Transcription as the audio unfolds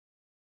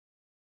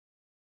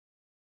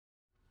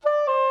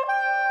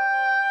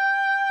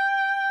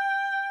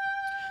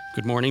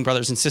Good morning,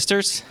 brothers and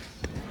sisters.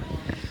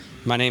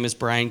 My name is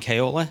Brian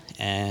Kaola,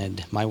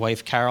 and my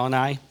wife Carol and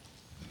I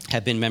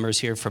have been members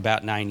here for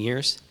about 9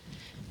 years.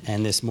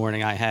 And this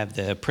morning I have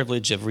the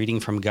privilege of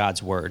reading from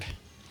God's Word.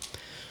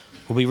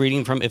 We'll be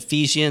reading from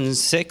Ephesians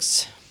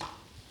 6.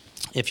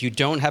 If you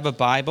don't have a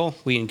Bible,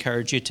 we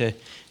encourage you to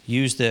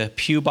use the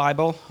Pew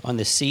Bible on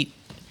the seat,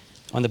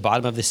 on the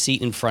bottom of the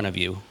seat in front of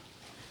you.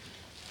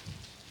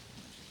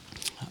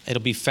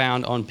 It'll be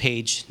found on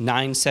page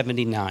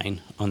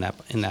 979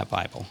 in that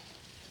Bible.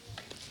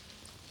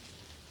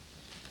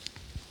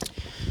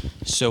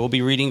 So we'll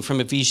be reading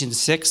from Ephesians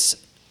 6,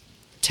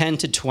 10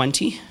 to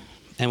 20,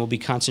 and we'll be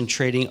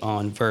concentrating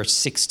on verse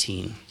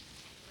 16.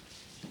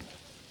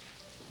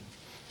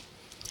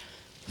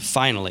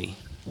 Finally,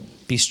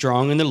 be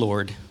strong in the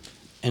Lord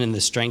and in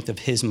the strength of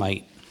his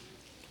might.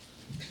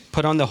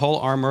 Put on the whole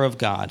armor of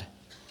God,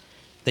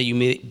 that you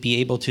may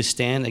be able to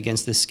stand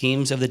against the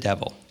schemes of the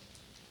devil.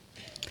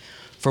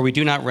 For we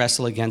do not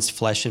wrestle against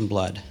flesh and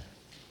blood,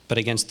 but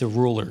against the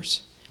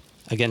rulers,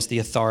 against the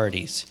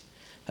authorities,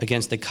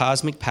 against the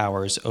cosmic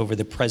powers over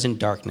the present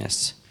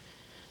darkness,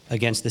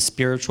 against the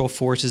spiritual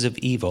forces of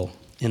evil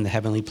in the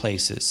heavenly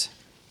places.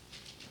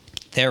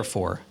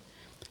 Therefore,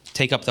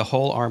 take up the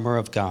whole armor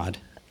of God,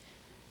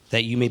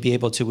 that you may be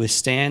able to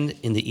withstand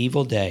in the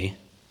evil day,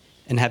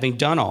 and having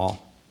done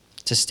all,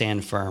 to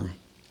stand firm.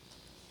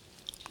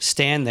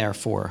 Stand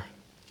therefore,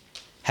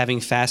 having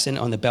fastened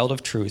on the belt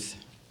of truth,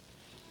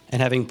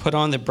 and having put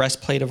on the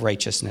breastplate of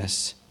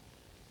righteousness,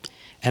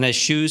 and as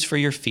shoes for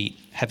your feet,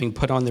 having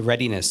put on the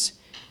readiness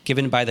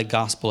given by the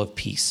gospel of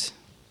peace.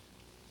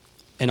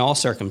 In all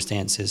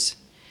circumstances,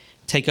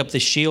 take up the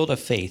shield of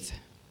faith,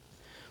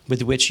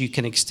 with which you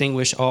can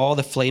extinguish all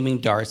the flaming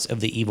darts of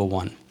the evil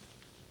one,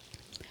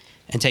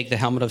 and take the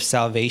helmet of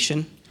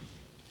salvation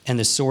and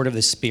the sword of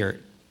the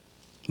Spirit,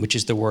 which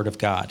is the word of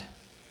God,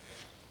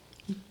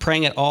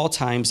 praying at all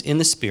times in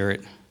the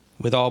Spirit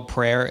with all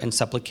prayer and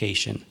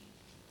supplication.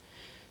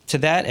 To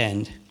that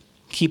end,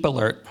 keep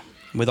alert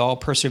with all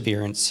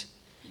perseverance,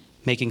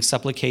 making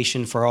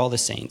supplication for all the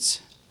saints,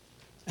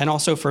 and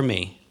also for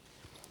me,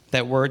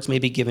 that words may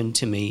be given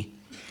to me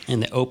in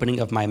the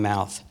opening of my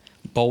mouth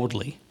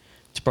boldly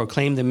to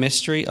proclaim the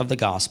mystery of the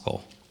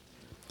gospel,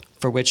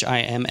 for which I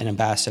am an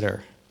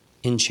ambassador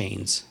in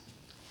chains,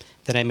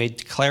 that I may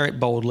declare it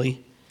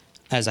boldly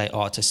as I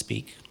ought to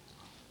speak.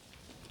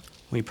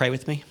 Will you pray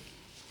with me?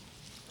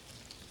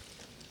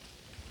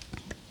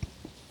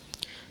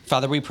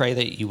 Father, we pray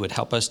that you would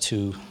help us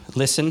to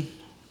listen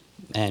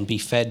and be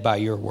fed by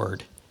your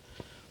word.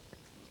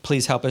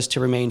 Please help us to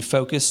remain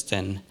focused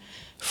and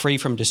free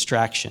from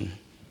distraction.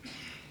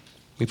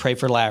 We pray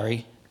for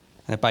Larry,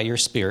 that by your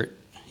Spirit,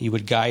 you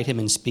would guide him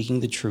in speaking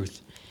the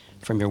truth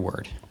from your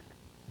word.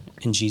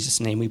 In Jesus'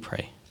 name we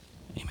pray.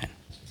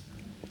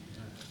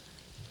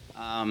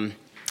 Amen.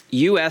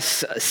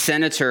 U.S.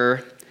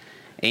 Senator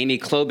Amy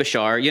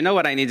Klobuchar, you know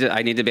what I need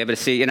to be able to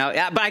see,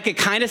 but I could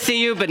kind of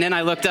see you, but then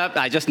I looked up,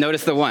 I just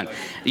noticed the one.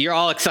 You're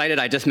all excited,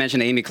 I just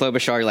mentioned Amy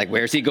Klobuchar, you're like,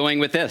 where's he going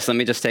with this? Let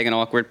me just take an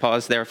awkward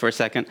pause there for a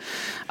second.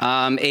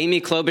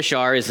 Amy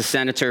Klobuchar is a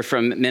senator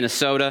from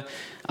Minnesota.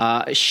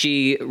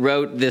 She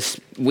wrote this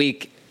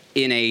week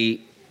in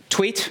a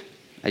tweet.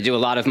 I do a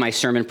lot of my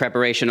sermon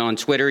preparation on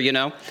Twitter,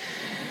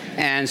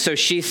 And so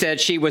she said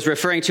she was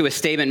referring to a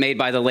statement made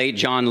by the late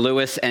John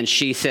Lewis, and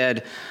she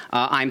said,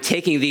 I'm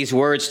taking these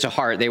words to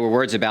heart. They were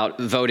words about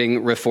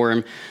voting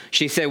reform.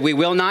 She said, we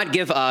will not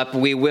give up.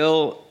 We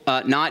will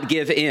not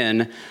give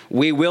in.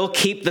 We will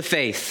keep the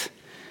faith,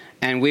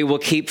 and we will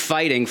keep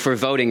fighting for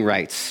voting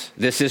rights.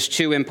 This is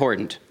too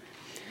important.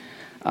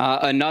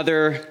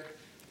 Another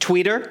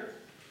tweeter,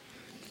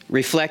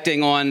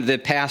 reflecting on the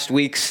past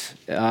week's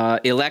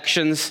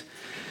elections,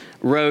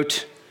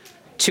 wrote,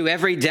 to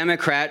every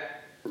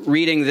Democrat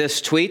reading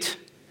this tweet,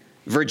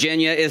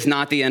 Virginia is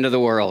not the end of the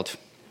world.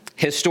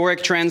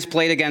 Historic trends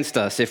played against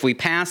us. If we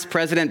pass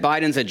President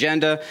Biden's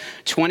agenda,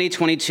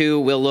 2022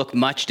 will look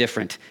much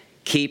different.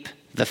 Keep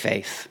the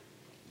faith.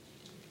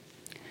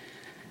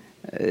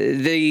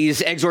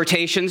 These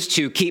exhortations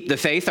to keep the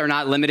faith are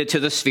not limited to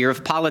the sphere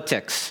of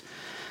politics.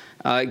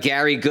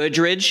 Gary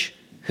Goodridge,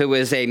 who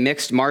is a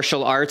mixed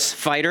martial arts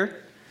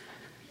fighter,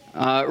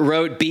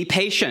 wrote, be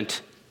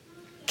patient,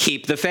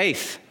 keep the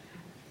faith.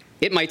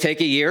 It might take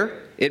a year,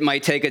 it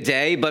might take a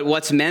day, but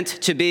what's meant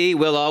to be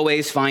will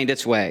always find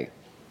its way.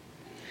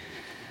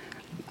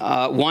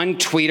 One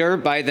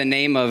tweeter by the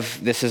name of,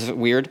 this is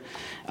weird,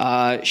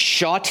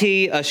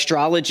 Shawty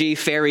Astrology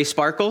Fairy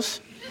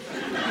Sparkles.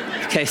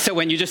 Okay, so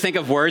when you just think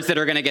of words that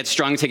are going to get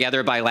strung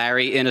together by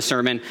Larry in a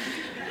sermon,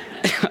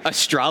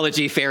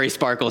 Astrology Fairy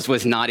Sparkles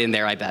was not in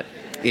there, I bet,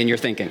 in your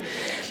thinking.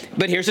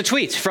 But here's a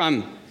tweet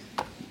from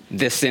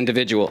this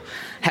individual.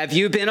 Have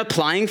you been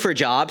applying for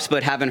jobs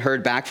but haven't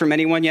heard back from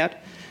anyone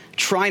yet?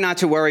 Try not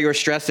to worry or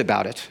stress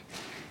about it.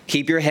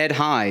 Keep your head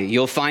high.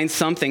 You'll find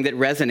something that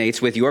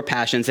resonates with your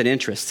passions and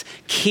interests.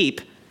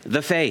 Keep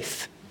the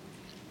faith.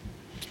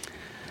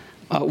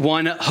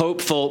 One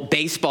hopeful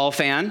baseball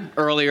fan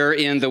earlier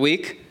in the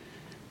week,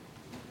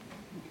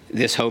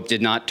 this hope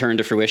did not turn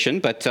to fruition,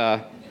 but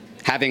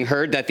having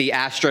heard that the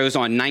Astros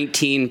on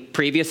 19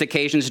 previous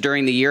occasions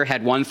during the year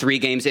had won 3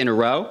 games in a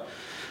row,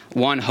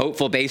 one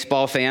hopeful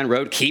baseball fan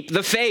wrote, "Keep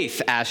the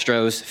faith,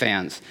 Astros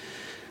fans."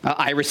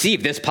 I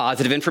received this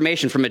positive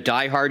information from a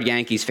diehard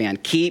Yankees fan.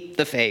 Keep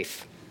the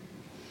faith.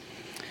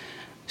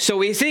 So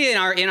we see in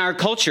our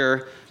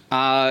culture,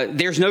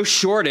 there's no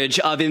shortage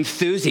of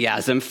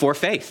enthusiasm for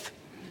faith.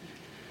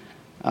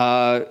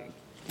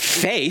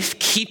 Faith,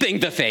 keeping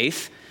the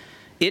faith,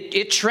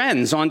 it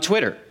trends on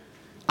Twitter.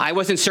 I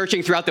wasn't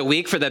searching throughout the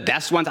week for the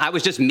best ones. I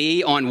was just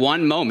me on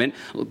one moment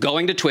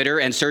going to Twitter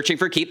and searching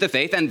for keep the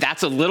faith, and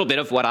that's a little bit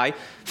of what I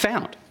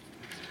found.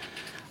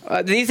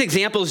 These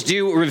examples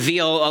do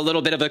reveal a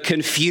little bit of a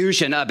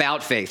confusion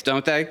about faith,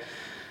 don't they?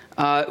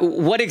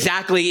 What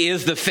exactly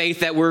is the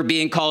faith that we're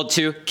being called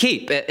to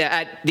keep?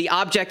 The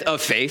object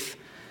of faith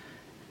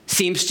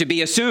seems to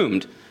be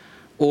assumed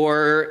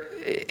or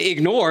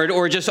ignored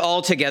or just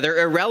altogether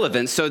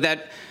irrelevant, so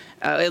that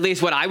at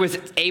least what I was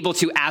able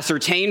to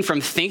ascertain from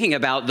thinking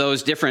about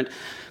those different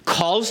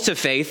calls to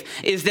faith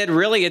is that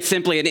really it's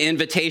simply an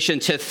invitation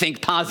to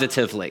think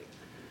positively,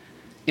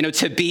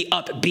 to be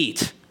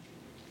upbeat.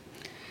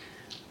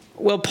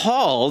 Well,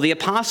 Paul, the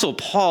Apostle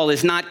Paul,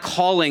 is not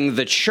calling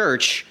the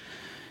church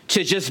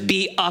to just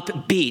be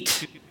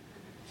upbeat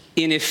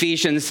in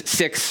Ephesians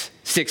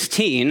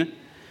 6:16,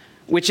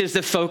 which is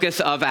the focus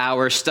of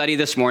our study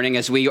this morning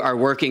as we are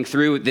working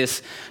through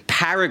this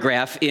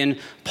paragraph in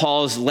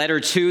Paul's letter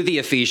to the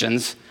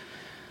Ephesians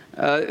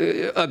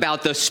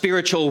about the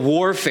spiritual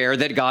warfare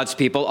that God's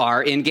people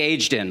are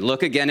engaged in.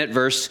 Look again at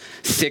verse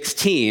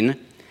 16.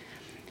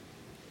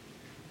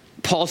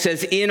 Paul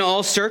says, "In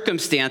all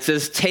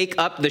circumstances, take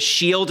up the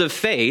shield of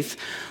faith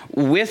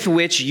with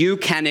which you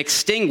can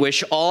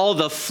extinguish all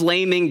the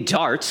flaming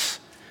darts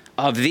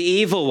of the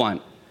evil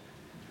one."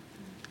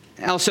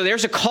 Now, so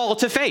there's a call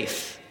to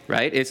faith,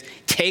 right? It's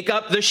take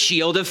up the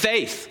shield of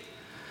faith.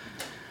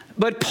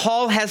 But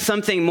Paul has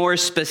something more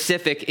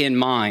specific in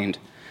mind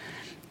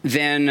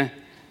than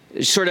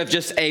sort of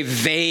just a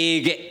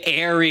vague,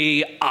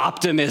 airy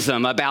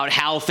optimism about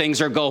how things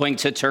are going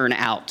to turn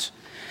out.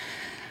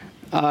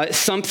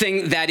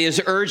 Something that is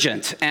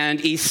urgent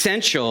and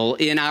essential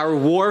in our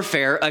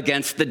warfare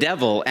against the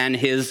devil and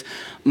his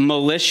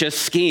malicious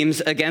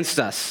schemes against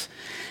us.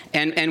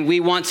 And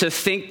we want to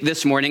think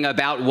this morning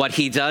about what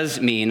he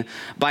does mean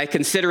by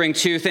considering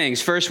 2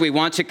 things. First, we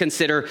want to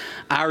consider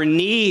our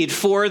need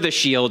for the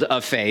shield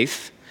of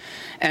faith.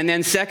 And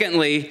then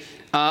secondly,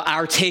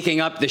 our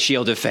taking up the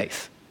shield of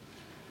faith.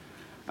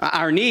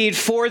 Our need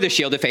for the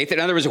shield of faith. In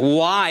other words,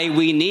 why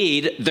we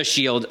need the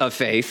shield of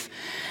faith.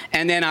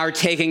 And then our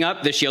taking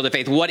up the shield of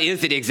faith. What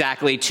is it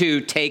exactly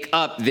to take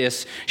up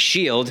this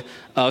shield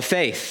of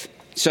faith?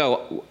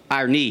 So,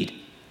 our need.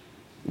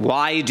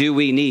 Why do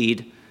we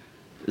need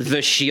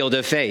the shield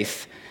of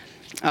faith?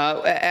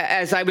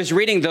 As I was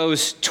reading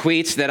those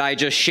tweets that I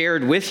just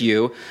shared with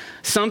you,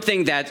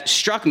 something that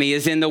struck me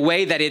is in the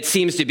way that it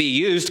seems to be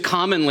used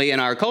commonly in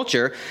our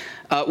culture.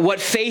 What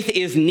faith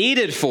is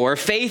needed for,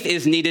 faith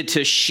is needed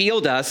to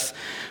shield us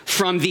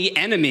from the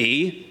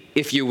enemy,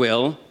 if you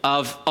will,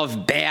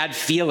 of bad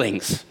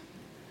feelings.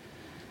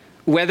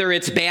 Whether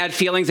it's bad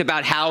feelings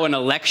about how an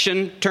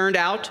election turned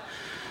out,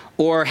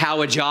 or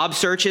how a job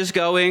search is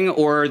going,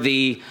 or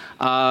the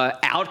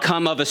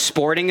outcome of a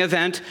sporting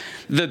event,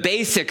 the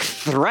basic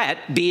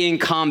threat being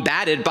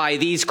combated by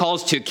these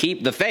calls to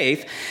keep the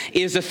faith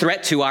is a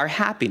threat to our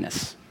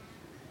happiness.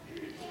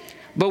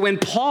 But when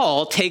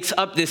Paul takes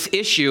up this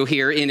issue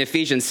here in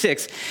Ephesians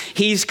 6,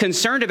 he's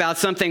concerned about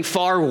something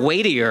far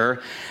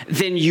weightier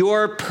than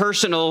your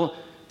personal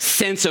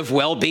sense of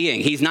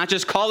well-being. He's not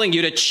just calling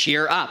you to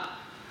cheer up.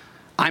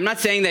 I'm not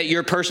saying that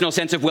your personal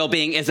sense of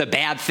well-being is a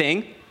bad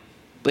thing.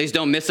 Please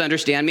don't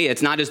misunderstand me.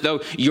 It's not as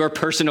though your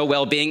personal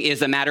well-being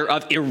is a matter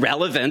of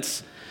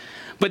irrelevance,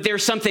 but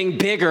there's something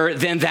bigger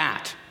than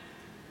that.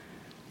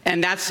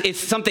 And it's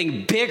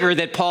something bigger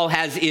that Paul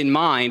has in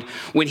mind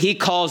when he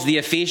calls the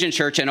Ephesian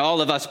church and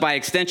all of us by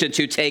extension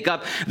to take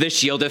up the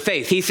shield of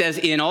faith. He says,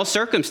 in all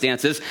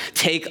circumstances,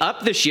 take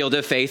up the shield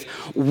of faith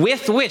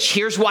with which,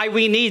 here's why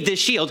we need this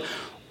shield,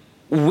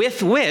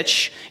 with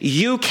which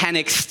you can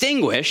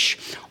extinguish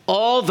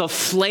all the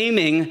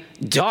flaming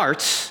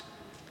darts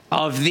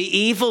of the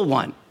evil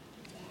one.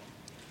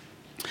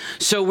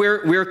 So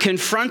we're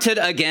confronted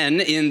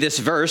again in this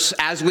verse,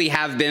 as we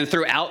have been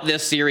throughout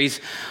this series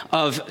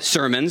of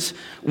sermons,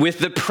 with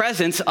the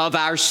presence of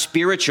our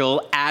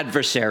spiritual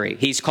adversary.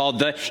 He's called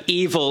the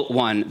evil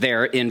one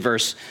there in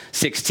verse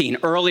 16.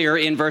 Earlier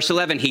in verse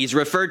 11, he's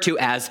referred to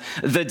as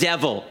the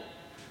devil.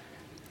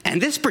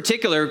 And this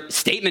particular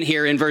statement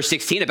here in verse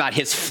 16 about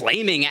his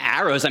flaming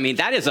arrows, I mean,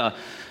 that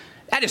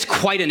is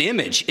quite an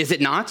image, is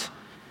it not?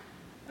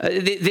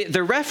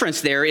 The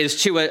reference there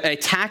is to a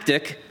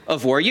tactic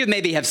of war. You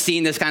maybe have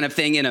seen this kind of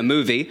thing in a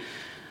movie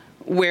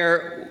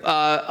where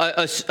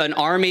an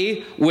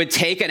army would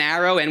take an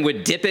arrow and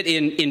would dip it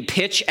in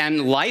pitch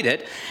and light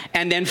it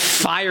and then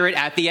fire it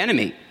at the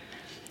enemy.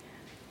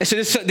 So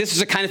this is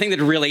the kind of thing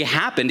that really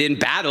happened in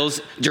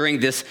battles during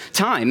this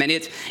time. And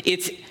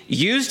it's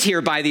used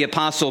here by the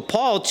Apostle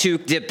Paul to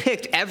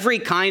depict every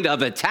kind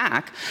of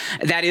attack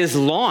that is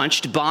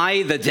launched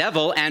by the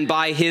devil and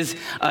by his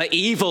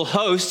evil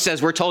hosts,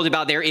 as we're told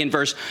about there in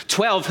verse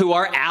 12, who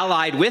are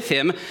allied with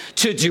him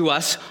to do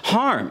us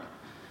harm.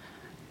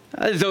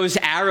 Those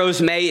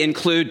arrows may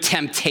include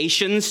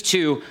temptations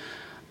to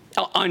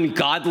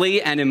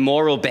ungodly and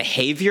immoral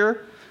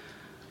behavior,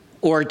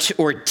 or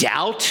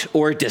doubt,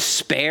 or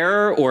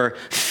despair, or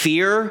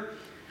fear,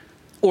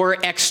 or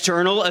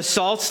external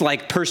assaults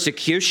like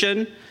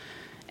persecution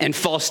and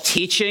false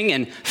teaching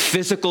and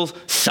physical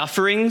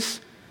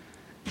sufferings.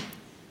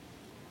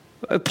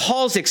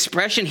 Paul's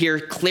expression here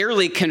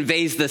clearly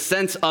conveys the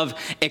sense of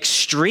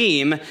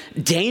extreme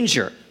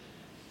danger,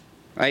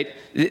 right?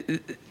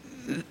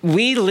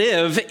 We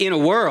live in a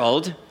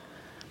world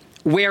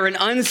where an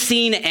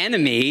unseen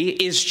enemy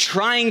is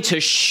trying to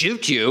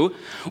shoot you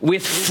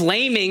with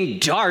flaming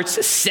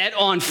darts set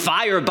on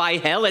fire by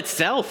hell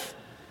itself.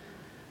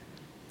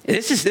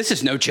 This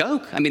is no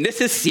joke. I mean,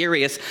 this is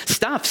serious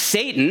stuff.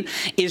 Satan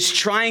is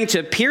trying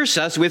to pierce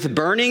us with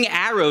burning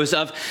arrows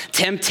of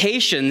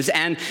temptations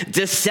and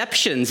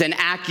deceptions and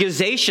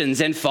accusations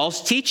and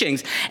false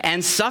teachings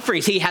and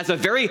sufferings. He has a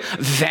very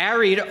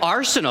varied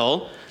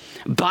arsenal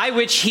by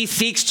which he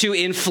seeks to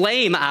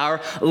inflame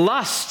our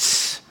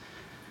lusts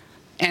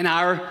and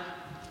our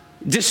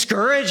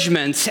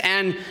discouragements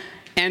and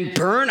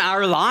burn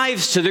our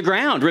lives to the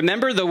ground.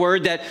 Remember the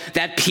word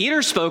that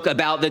Peter spoke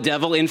about the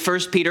devil in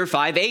 1 Peter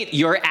 5:8.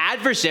 Your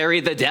adversary,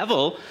 the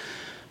devil,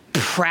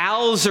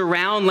 prowls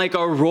around like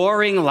a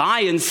roaring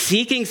lion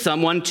seeking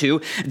someone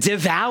to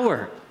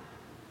devour.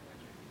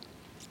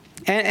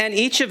 And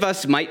each of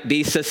us might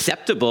be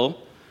susceptible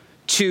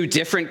to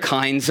different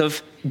kinds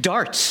of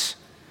darts.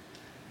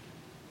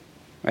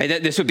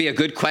 Right? This would be a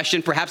good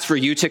question perhaps for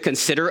you to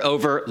consider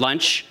over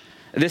lunch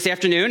this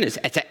afternoon, is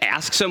to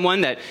ask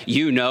someone that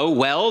you know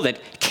well,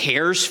 that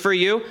cares for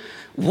you,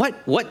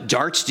 what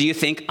darts do you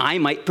think I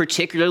might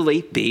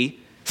particularly be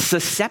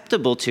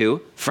susceptible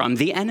to from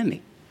the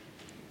enemy?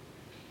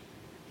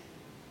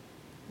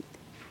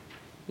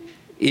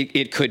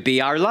 It could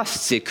be our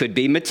lusts. It could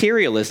be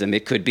materialism.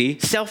 It could be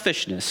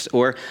selfishness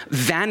or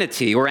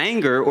vanity or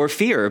anger or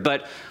fear.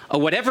 But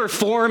whatever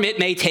form it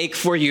may take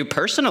for you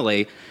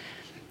personally,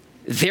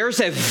 there's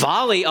a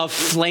volley of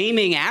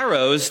flaming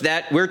arrows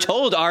that we're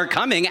told are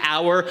coming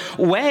our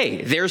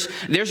way.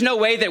 There's no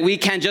way that we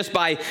can just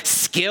by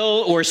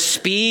skill or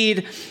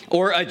speed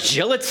or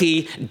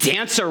agility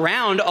dance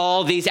around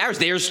all these arrows.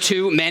 There's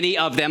too many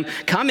of them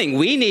coming.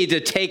 We need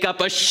to take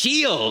up a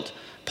shield,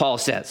 Paul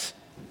says.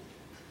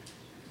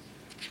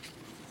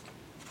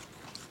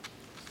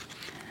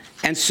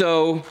 And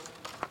so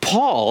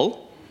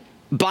Paul,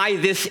 by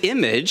this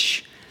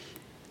image,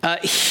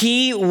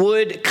 he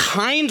would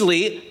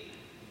kindly,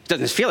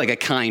 doesn't feel like a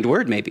kind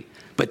word maybe,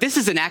 but this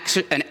is an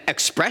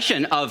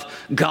expression of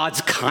God's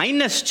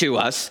kindness to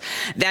us,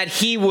 that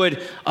he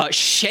would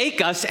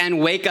shake us and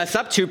wake us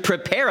up to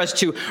prepare us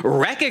to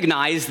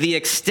recognize the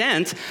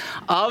extent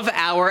of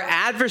our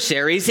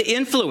adversary's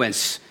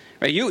influence.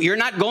 Right? You're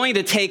not going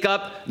to take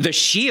up the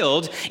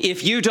shield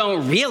if you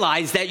don't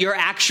realize that you're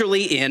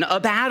actually in a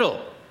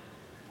battle.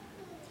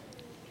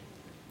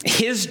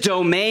 His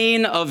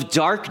domain of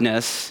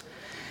darkness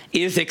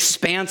is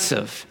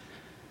expansive,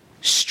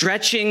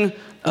 stretching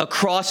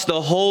across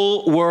the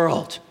whole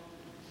world.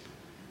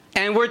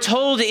 And we're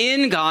told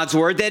in God's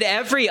word that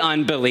every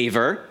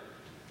unbeliever,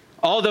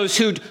 all those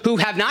who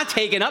have not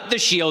taken up the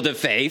shield of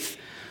faith,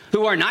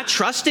 who are not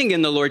trusting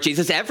in the Lord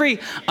Jesus, every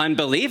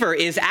unbeliever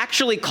is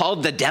actually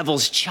called the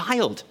devil's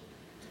child,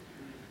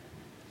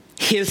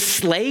 his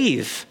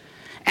slave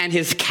and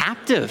his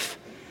captive.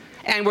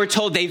 And we're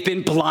told they've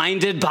been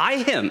blinded by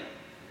him.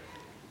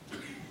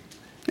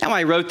 Now,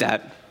 I wrote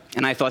that,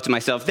 and I thought to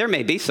myself, there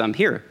may be some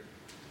here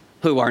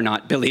who are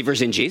not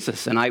believers in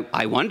Jesus. And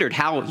I wondered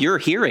how you're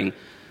hearing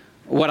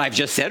what I've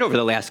just said over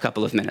the last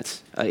couple of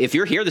minutes. If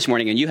you're here this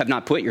morning and you have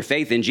not put your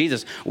faith in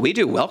Jesus, we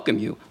do welcome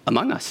you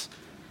among us.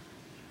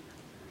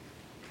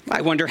 I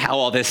wonder how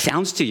all this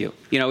sounds to you.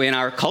 You know, in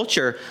our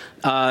culture,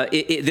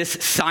 this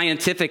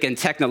scientific and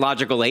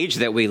technological age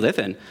that we live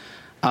in,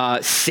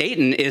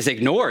 Satan is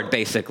ignored,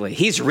 basically.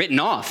 He's written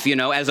off,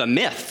 as a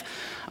myth,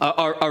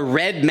 a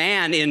red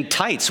man in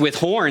tights with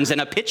horns and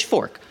a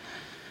pitchfork,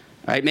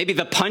 right? Maybe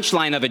the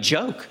punchline of a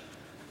joke.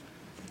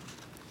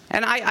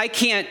 And I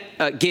can't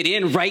get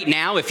in right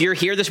now if you're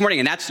here this morning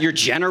and that's your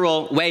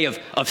general way of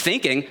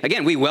thinking.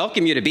 Again, we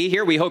welcome you to be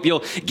here. We hope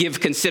you'll give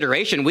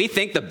consideration. We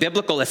think the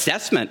biblical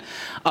assessment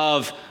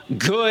of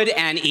good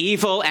and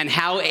evil and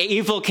how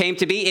evil came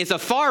to be is a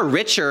far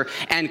richer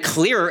and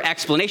clearer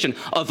explanation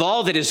of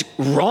all that is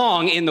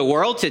wrong in the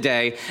world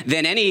today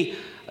than any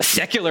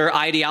secular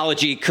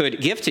ideology could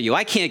give to you.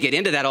 I can't get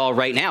into that all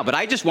right now, but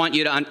I just want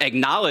you to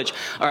acknowledge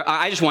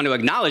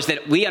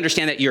that we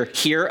understand that you're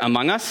here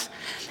among us,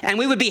 and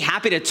we would be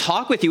happy to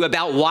talk with you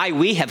about why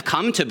we have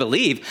come to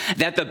believe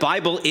that the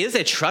Bible is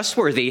a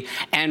trustworthy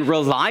and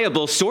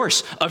reliable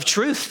source of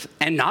truth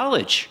and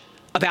knowledge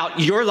about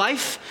your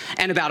life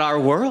and about our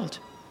world.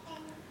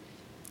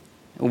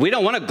 We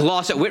don't want to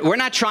gloss it. We're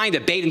not trying to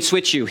bait and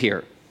switch you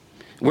here.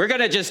 We're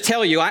going to just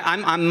tell you,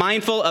 I'm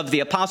mindful of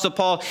the Apostle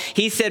Paul.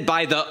 He said,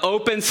 by the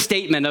open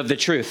statement of the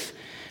truth.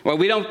 Well,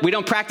 we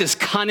don't practice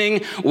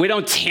cunning. We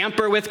don't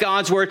tamper with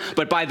God's word.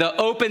 But by the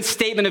open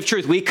statement of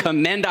truth, we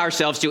commend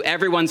ourselves to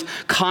everyone's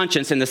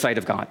conscience in the sight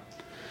of God.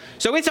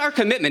 So it's our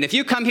commitment. If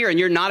you come here and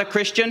you're not a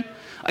Christian,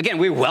 again,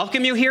 we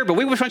welcome you here, but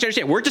we want you to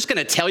understand, we're just going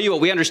to tell you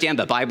what we understand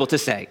the Bible to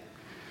say.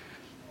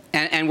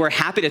 And we're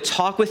happy to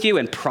talk with you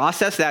and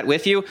process that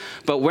with you,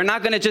 but we're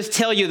not going to just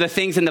tell you the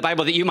things in the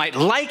Bible that you might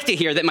like to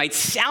hear, that might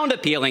sound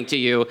appealing to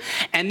you,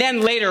 and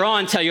then later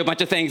on tell you a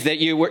bunch of things that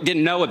you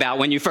didn't know about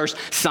when you first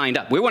signed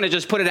up. We want to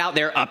just put it out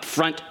there up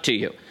front to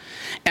you.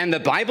 And the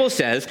Bible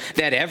says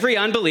that every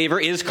unbeliever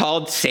is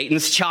called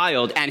Satan's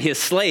child and his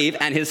slave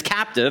and his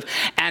captive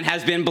and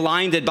has been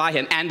blinded by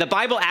him. And the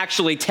Bible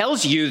actually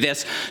tells you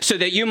this so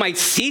that you might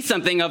see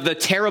something of the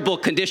terrible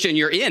condition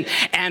you're in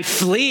and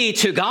flee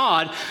to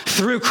God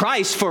through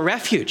Christ for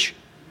refuge.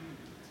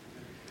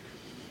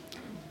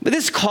 But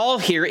this call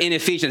here in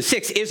Ephesians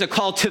 6 is a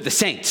call to the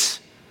saints.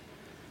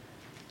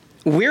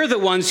 We're the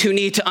ones who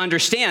need to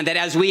understand that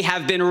as we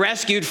have been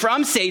rescued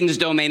from Satan's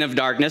domain of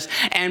darkness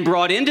and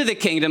brought into the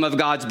kingdom of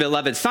God's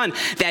beloved Son,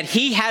 that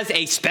he has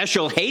a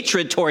special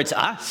hatred towards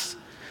us.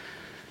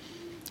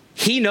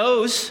 He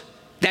knows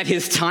that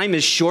his time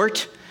is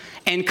short,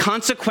 and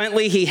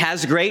consequently he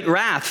has great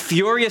wrath,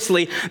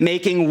 furiously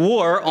making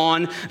war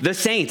on the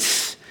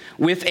saints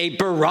with a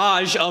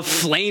barrage of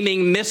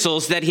flaming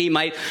missiles that he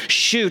might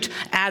shoot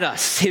at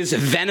us. His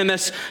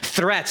venomous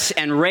threats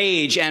and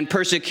rage and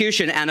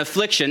persecution and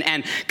affliction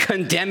and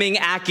condemning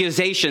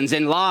accusations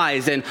and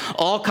lies and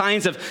all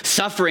kinds of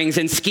sufferings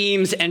and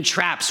schemes and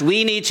traps.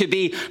 We need to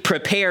be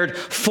prepared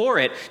for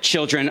it,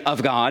 children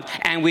of God,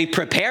 and we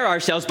prepare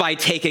ourselves by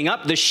taking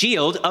up the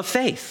shield of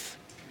faith.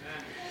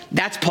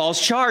 That's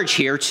Paul's charge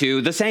here to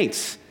the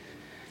saints.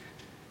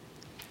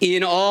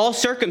 In all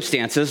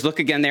circumstances, look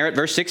again there at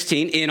verse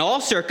 16, in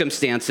all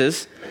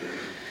circumstances,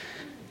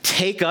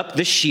 take up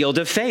the shield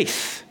of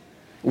faith,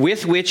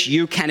 with which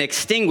you can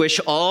extinguish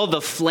all the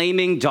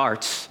flaming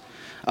darts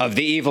of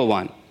the evil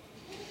one.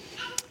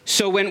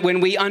 So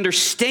when we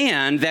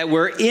understand that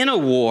we're in a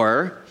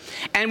war,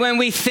 and when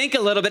we think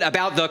a little bit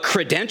about the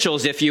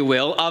credentials, if you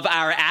will, of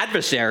our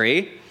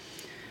adversary,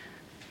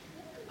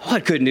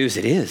 what good news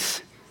it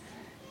is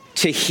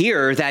to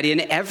hear that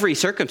in every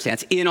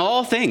circumstance, in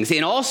all things,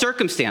 in all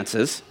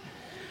circumstances,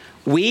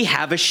 we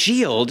have a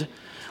shield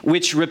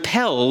which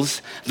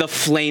repels the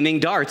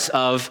flaming darts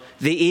of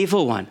the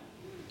evil one.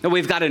 And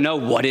we've got to know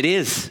what it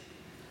is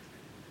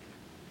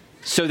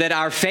so that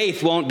our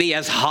faith won't be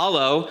as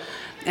hollow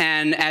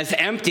and as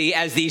empty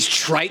as these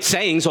trite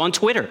sayings on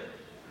Twitter.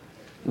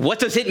 What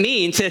does it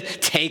mean to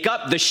take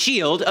up the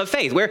shield of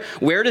faith?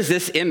 Where does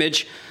this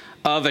image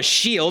of a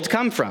shield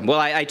come from? Well,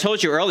 I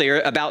told you earlier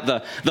about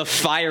the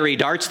fiery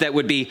darts that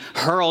would be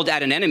hurled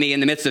at an enemy in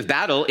the midst of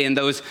battle in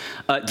those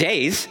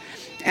days.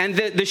 And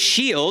the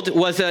shield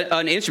was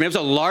an instrument. It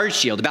was a large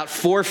shield, about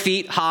 4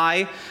 feet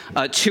high,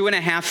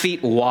 2.5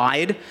 feet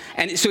wide.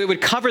 And so it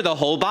would cover the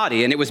whole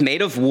body. And it was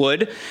made of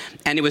wood,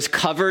 and it was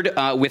covered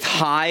with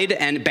hide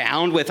and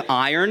bound with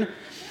iron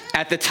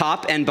at the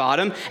top and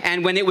bottom.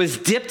 And when it was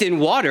dipped in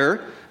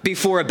water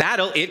before a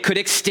battle, it could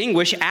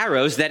extinguish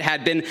arrows that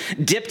had been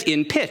dipped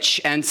in pitch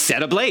and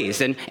set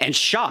ablaze and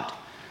shot.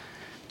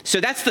 So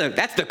that's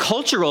the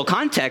cultural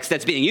context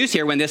that's being used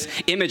here when this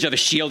image of a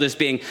shield is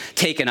being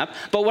taken up.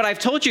 But what I've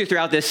told you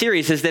throughout this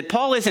series is that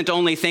Paul isn't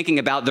only thinking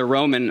about the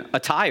Roman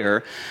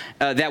attire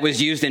that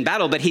was used in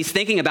battle, but he's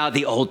thinking about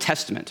the Old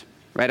Testament.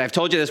 Right? I've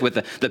told you this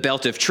with the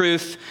belt of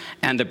truth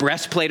and the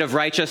breastplate of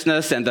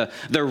righteousness and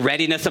the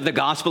readiness of the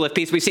gospel of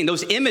peace. We've seen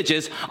those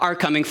images are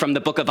coming from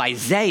the book of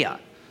Isaiah.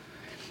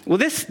 Well,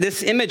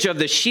 this image of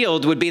the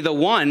shield would be the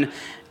one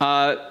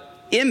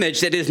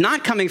image that is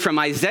not coming from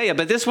Isaiah,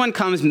 but this one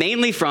comes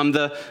mainly from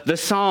the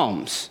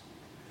Psalms.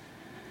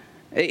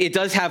 It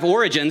does have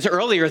origins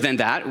earlier than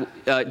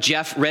that.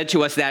 Jeff read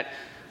to us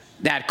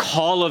that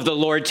call of the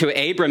Lord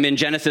to Abram in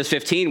Genesis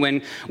 15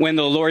 when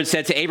the Lord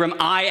said to Abram,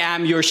 I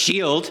am your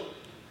shield.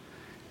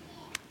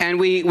 And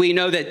we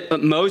know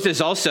that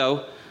Moses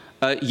also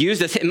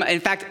used this. In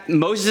fact,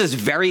 Moses'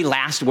 very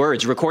last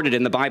words recorded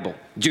in the Bible,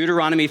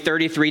 Deuteronomy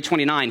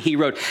 33:29, he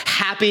wrote,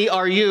 happy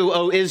are you,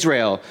 O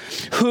Israel,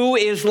 who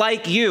is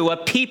like you, a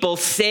people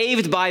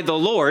saved by the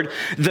Lord,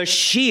 the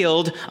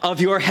shield of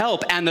your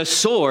help and the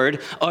sword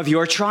of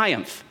your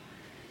triumph.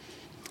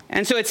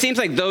 And so it seems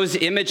like those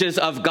images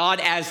of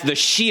God as the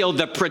shield,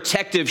 the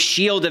protective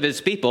shield of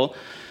his people,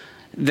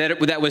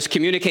 that was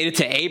communicated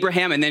to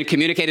Abraham and then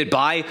communicated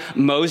by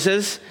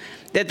Moses,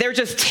 that they're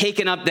just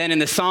taken up then in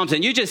the Psalms.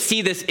 And you just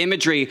see this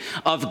imagery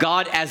of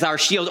God as our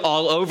shield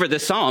all over the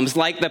Psalms,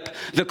 like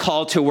the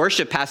call to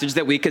worship passage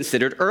that we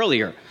considered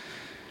earlier.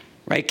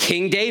 Right?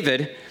 King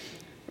David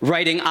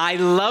writing, I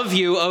love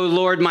you, O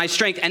Lord, my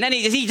strength. And then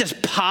he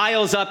just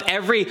piles up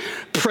every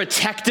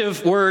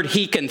protective word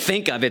he can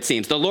think of, it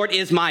seems. The Lord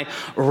is my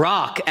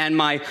rock and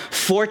my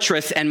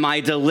fortress and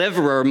my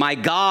deliverer, my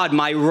God,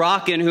 my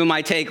rock in whom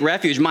I take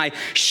refuge, my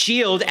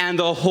shield and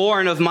the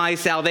horn of my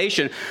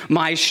salvation,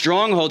 my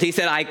stronghold. He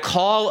said, I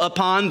call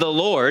upon the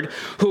Lord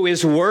who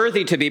is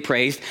worthy to be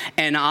praised,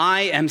 and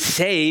I am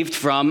saved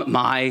from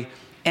my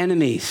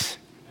enemies.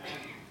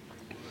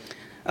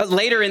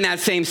 Later in that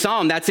same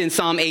psalm, that's in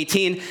Psalm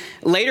 18,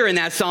 later in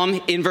that psalm,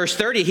 in verse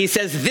 30, he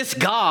says, this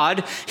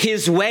God,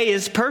 his way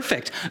is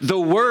perfect. The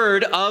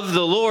word of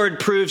the Lord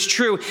proves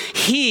true.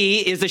 He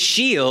is a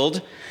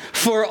shield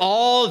for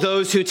all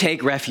those who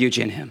take refuge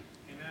in him.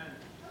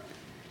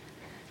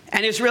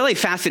 And it's really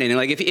fascinating.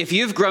 Like if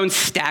you've grown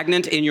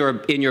stagnant in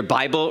your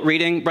Bible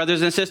reading,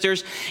 brothers and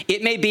sisters,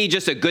 it may be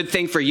just a good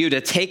thing for you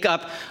to take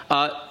up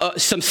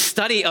some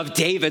study of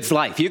David's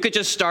life. You could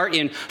just start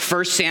in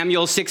 1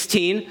 Samuel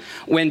 16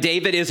 when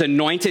David is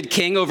anointed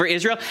king over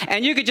Israel.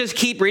 And you could just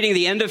keep reading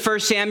the end of 1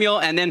 Samuel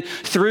and then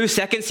through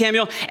 2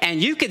 Samuel.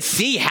 And you could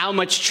see how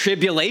much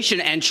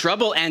tribulation and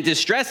trouble and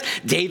distress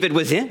David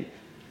was in.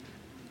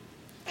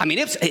 I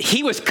mean,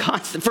 he was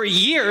constant. For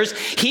years,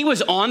 he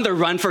was on the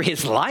run for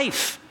his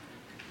life.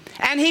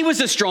 And he was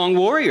a strong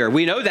warrior.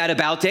 We know that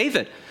about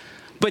David.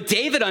 But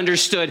David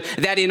understood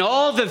that in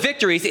all the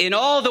victories, in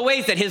all the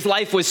ways that his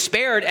life was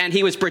spared and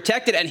he was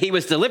protected and he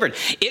was delivered,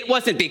 it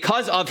wasn't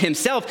because of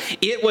himself,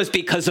 it was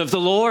because of the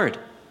Lord.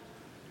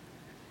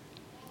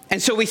 And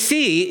so we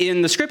see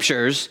in the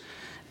scriptures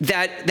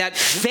that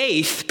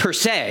faith per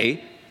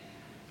se,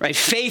 right,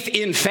 faith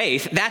in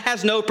faith, that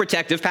has no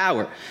protective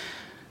power.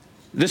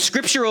 The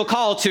scriptural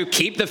call to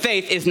keep the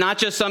faith is not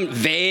just some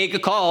vague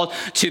call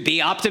to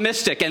be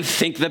optimistic and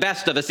think the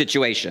best of a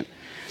situation.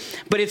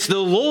 But it's the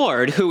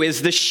Lord who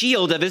is the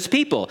shield of his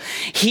people.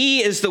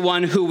 He is the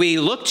one who we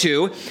look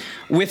to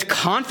with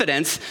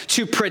confidence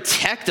to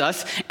protect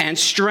us and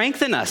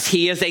strengthen us.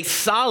 He is a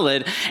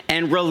solid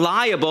and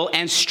reliable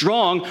and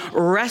strong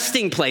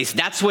resting place.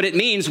 That's what it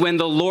means when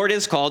the Lord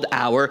is called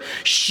our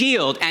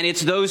shield. And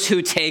it's those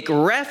who take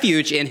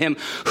refuge in him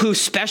who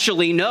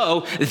specially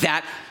know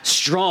that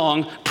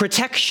strong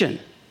protection.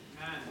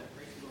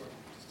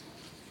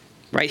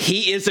 Right?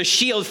 He is a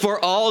shield for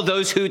all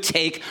those who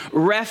take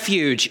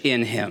refuge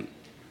in him.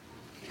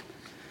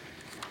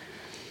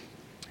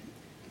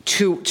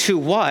 To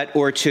what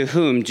or to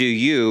whom do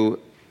you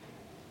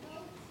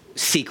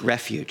seek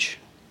refuge?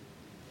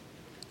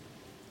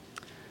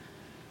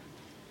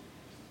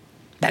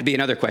 That'd be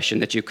another question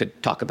that you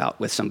could talk about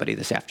with somebody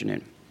this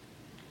afternoon.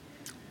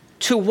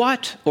 To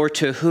what or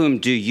to whom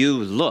do you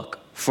look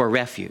for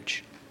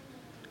refuge?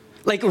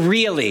 Like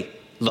really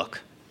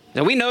look.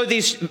 Now we know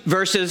these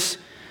verses.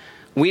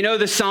 We know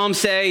the Psalms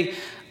say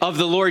of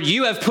the Lord,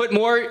 you have put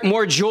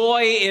more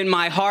joy in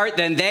my heart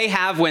than they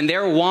have when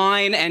their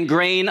wine and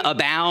grain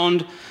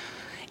abound.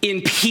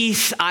 In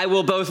peace I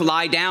will both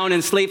lie down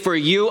and sleep, for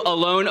you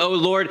alone, O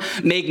Lord,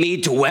 make me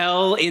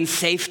dwell in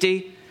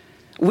safety.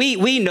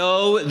 We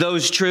know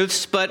those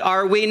truths, but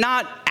are we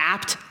not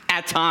apt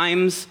at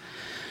times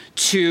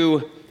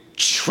to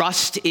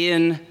trust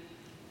in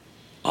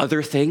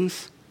other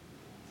things?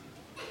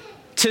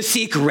 To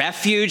seek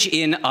refuge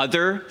in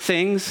other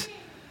things?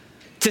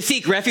 To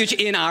seek refuge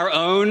in our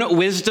own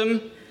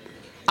wisdom,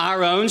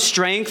 our own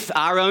strength,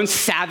 our own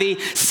savvy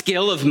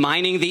skill of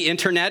mining the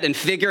internet and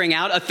figuring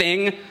out a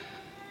thing.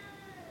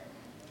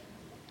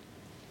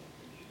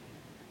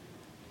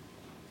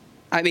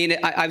 I mean,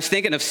 I was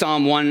thinking of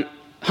Psalm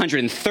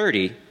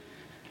 130,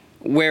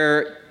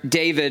 where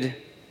David,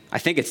 I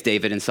think it's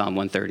David in Psalm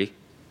 130.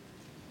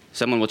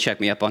 Someone will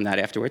check me up on that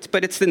afterwards,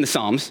 but it's in the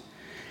Psalms,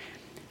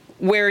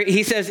 where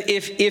he says,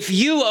 if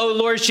you, O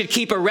Lord, should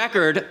keep a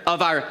record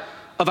of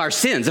our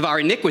sins, of our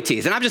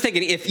iniquities. And I'm just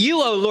thinking, if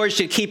you, O Lord,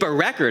 should keep a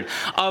record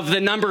of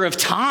the number of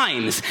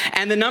times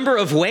and the number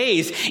of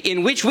ways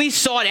in which we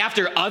sought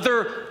after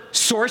other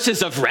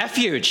sources of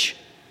refuge,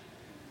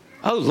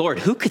 oh Lord,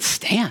 who could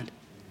stand?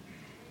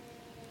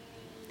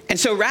 And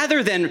so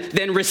rather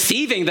than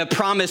receiving the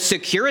promised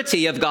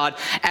security of God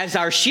as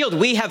our shield,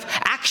 we have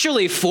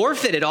actually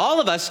forfeited, all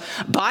of us,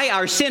 by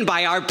our sin,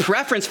 by our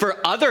preference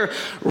for other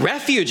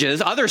refuges,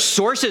 other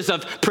sources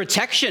of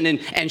protection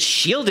and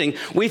shielding.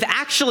 We've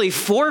actually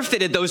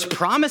forfeited those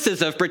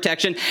promises of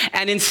protection,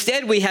 and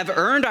instead we have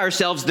earned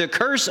ourselves the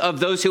curse of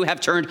those who have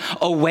turned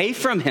away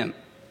from him.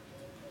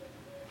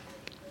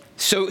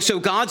 So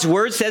God's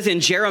word says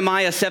in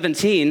Jeremiah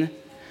 17,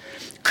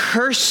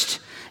 cursed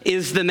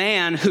is the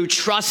man who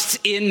trusts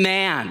in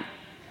man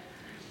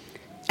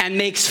and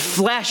makes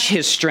flesh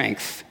his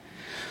strength,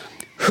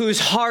 whose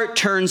heart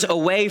turns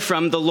away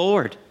from the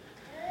Lord.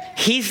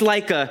 He's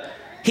like a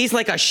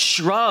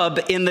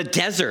shrub in the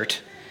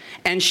desert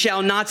and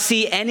shall not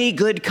see any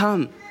good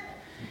come.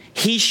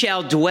 He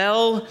shall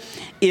dwell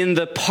in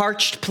the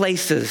parched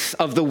places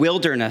of the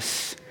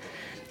wilderness,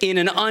 in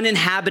an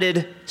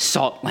uninhabited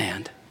salt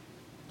land.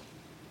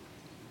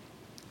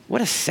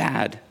 What a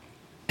sad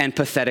and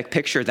pathetic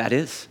picture that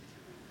is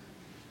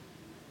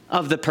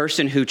of the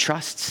person who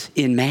trusts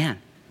in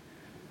man.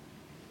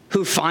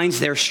 who finds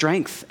their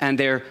strength and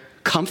their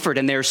comfort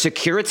and their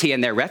security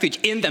and their refuge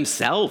in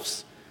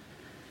themselves,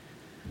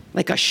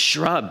 like a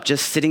shrub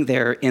just sitting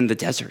there in the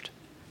desert,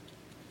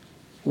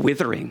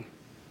 withering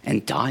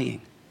and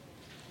dying.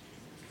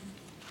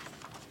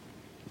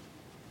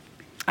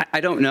 I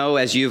don't know,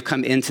 as you've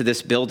come into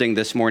this building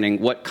this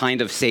morning, what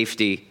kind of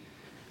safety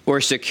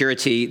or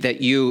security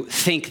that you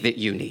think that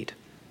you need.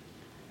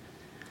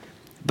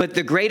 But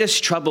the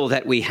greatest trouble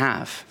that we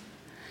have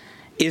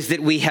is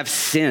that we have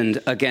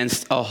sinned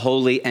against a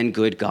holy and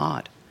good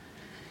God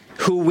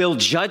who will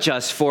judge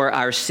us for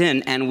our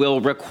sin and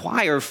will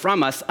require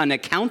from us an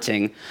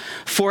accounting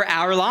for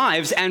our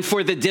lives and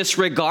for the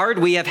disregard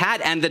we have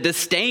had and the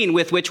disdain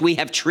with which we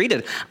have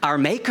treated our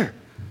Maker.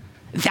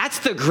 That's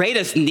the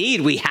greatest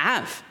need we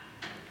have.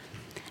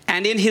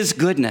 And in his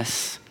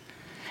goodness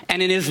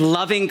and in his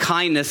loving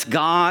kindness,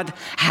 God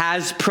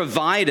has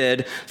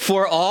provided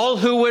for all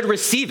who would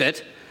receive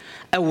it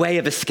a way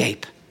of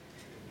escape.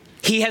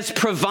 He has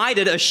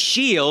provided a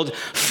shield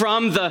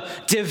from the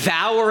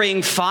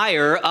devouring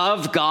fire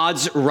of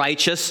God's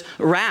righteous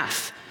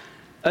wrath.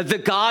 The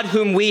God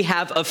whom we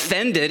have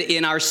offended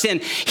in our sin,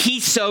 he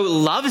so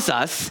loves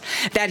us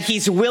that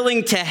he's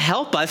willing to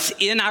help us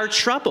in our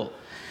trouble,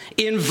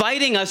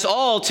 inviting us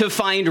all to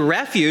find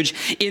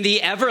refuge in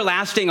the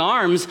everlasting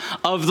arms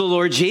of the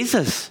Lord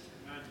Jesus.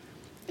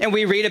 And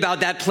we read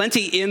about that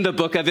plenty in the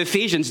book of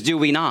Ephesians, do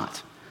we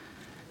not?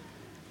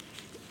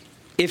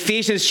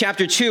 Ephesians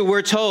chapter 2,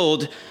 we're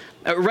told,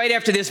 right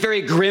after this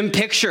very grim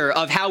picture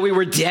of how we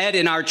were dead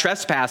in our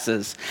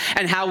trespasses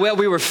and how well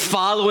we were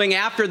following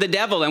after the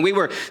devil and we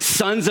were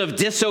sons of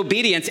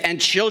disobedience and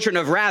children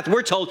of wrath,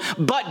 we're told,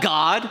 but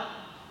God,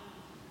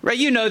 right?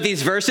 You know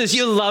these verses.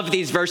 You love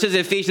these verses,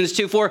 Ephesians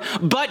 2:4.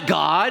 But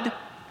God,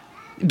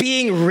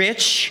 being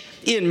rich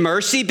in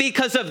mercy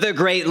because of the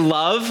great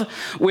love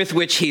with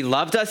which he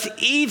loved us,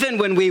 even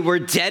when we were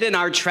dead in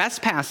our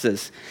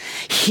trespasses,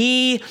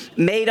 he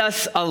made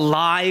us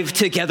alive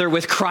together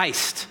with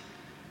Christ.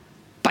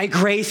 By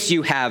grace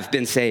you have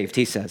been saved,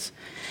 he says,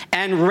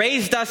 and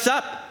raised us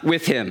up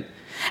with him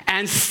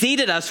and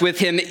seated us with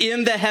him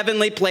in the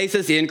heavenly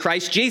places in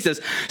Christ Jesus,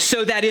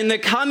 so that in the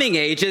coming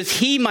ages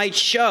he might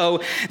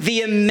show the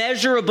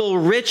immeasurable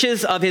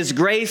riches of his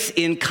grace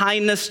in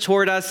kindness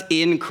toward us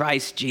in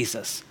Christ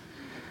Jesus.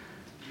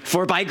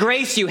 For by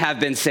grace you have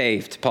been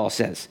saved, Paul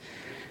says,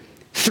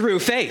 through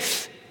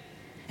faith.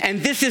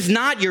 And this is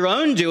not your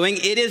own doing,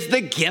 it is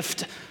the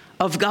gift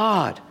of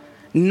God,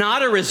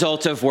 not a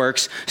result of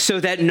works, so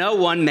that no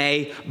one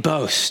may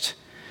boast.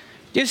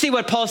 You see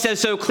what Paul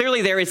says so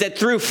clearly there is that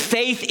through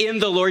faith in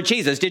the Lord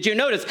Jesus. Did you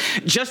notice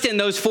just in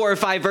those 4 or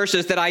 5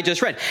 verses that I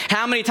just read,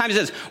 how many times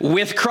it says,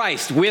 with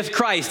Christ,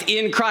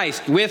 in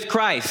Christ, with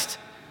Christ,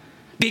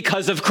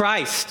 because of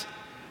Christ.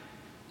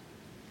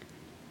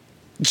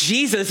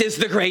 Jesus is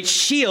the great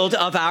shield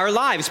of our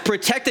lives,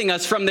 protecting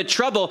us from the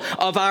trouble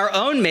of our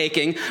own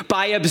making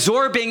by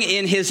absorbing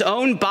in his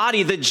own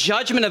body the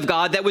judgment of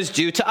God that was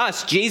due to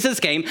us.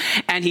 Jesus came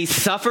and he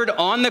suffered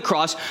on the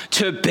cross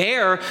to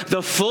bear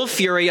the full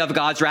fury of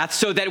God's wrath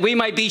so that we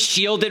might be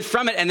shielded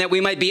from it and that we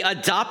might be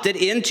adopted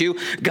into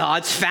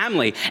God's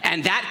family.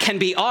 And that can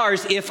be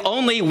ours if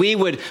only we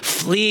would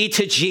flee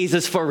to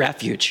Jesus for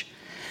refuge.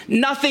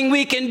 Nothing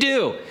we can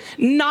do,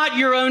 not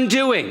your own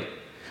doing,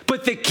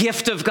 but the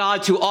gift of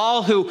God to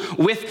all who,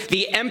 with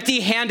the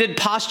empty-handed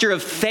posture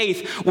of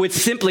faith, would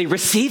simply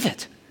receive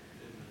it.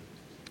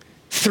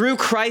 Through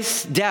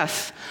Christ's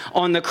death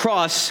on the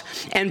cross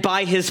and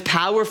by his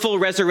powerful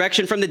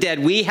resurrection from the dead,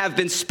 we have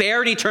been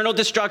spared eternal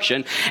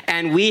destruction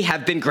and we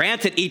have been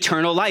granted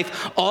eternal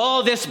life.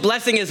 All this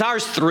blessing is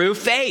ours through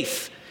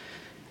faith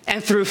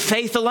and through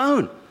faith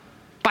alone,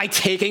 by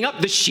taking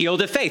up the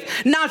shield of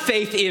faith. Not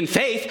faith in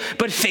faith,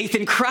 but faith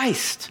in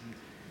Christ.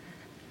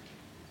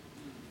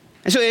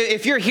 And so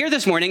if you're here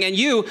this morning and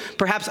you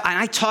perhaps, and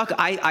I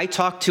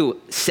talk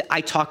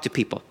to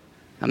people.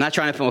 I'm not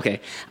trying to, okay.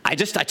 I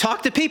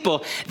talk to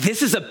people.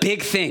 This is a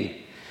big thing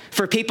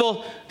for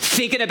people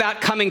thinking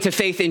about coming to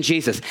faith in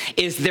Jesus,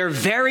 is they're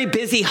very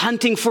busy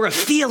hunting for a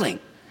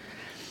feeling.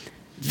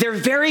 They're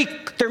very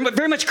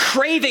much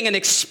craving an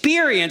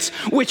experience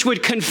which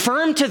would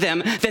confirm to them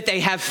that they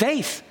have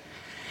faith.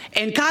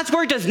 And God's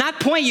word does not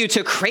point you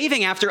to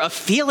craving after a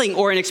feeling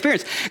or an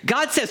experience.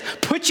 God says,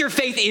 put your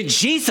faith in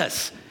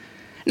Jesus.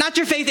 Not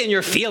your faith in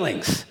your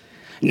feelings,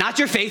 not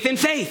your faith in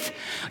faith,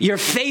 your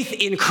faith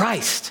in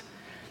Christ.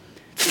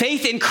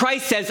 Faith in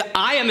Christ says,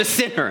 I am a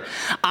sinner.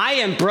 I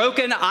am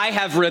broken. I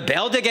have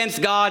rebelled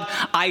against God.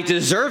 I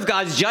deserve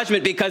God's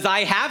judgment because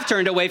I have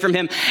turned away from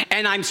him.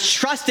 And I'm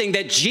trusting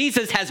that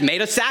Jesus has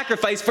made a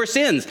sacrifice for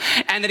sins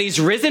and that he's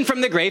risen from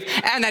the grave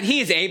and that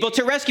he is able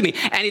to rescue me.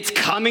 And it's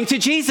coming to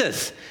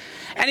Jesus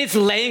and it's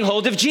laying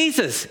hold of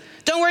Jesus.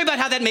 Don't worry about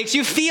how that makes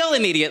you feel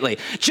immediately.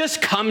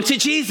 Just come to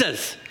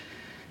Jesus.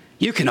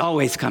 You can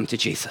always come to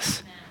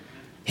Jesus.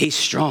 He's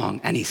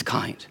strong and he's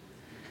kind.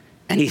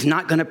 And he's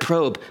not going to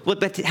probe. Well,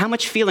 but how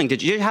much feeling?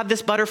 Did you have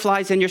this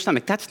butterflies in your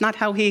stomach? That's not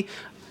how he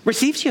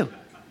receives you.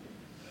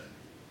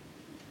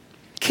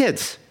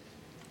 Kids.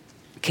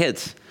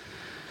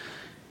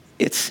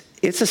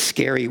 it's a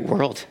scary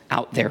world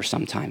out there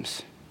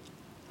sometimes.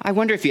 I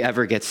wonder if you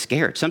ever get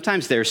scared.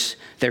 Sometimes there's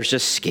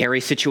just scary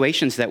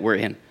situations that we're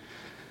in.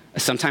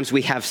 Sometimes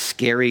we have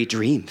scary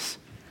dreams.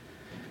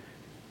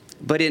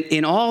 But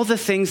in all the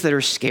things that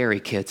are scary,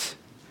 kids,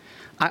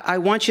 I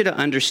want you to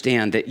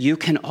understand that you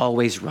can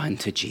always run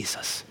to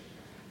Jesus.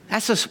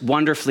 That's a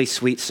wonderfully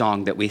sweet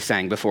song that we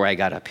sang before I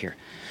got up here.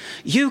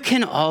 You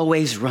can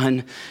always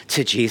run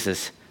to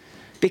Jesus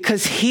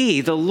because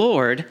he, the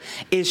Lord,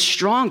 is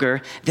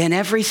stronger than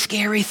every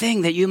scary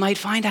thing that you might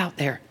find out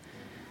there.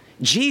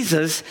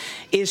 Jesus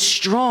is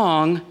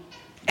strong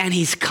and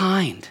he's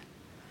kind.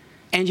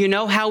 And you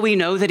know how we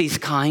know that he's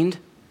kind?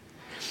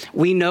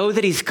 We know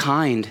that he's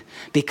kind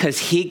because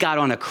he got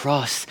on a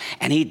cross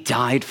and he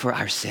died for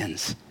our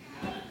sins.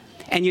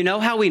 And you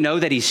know how we know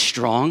that he's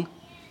strong?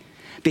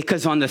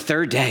 Because on the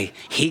third day,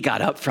 he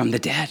got up from the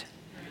dead.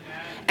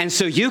 And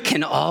so you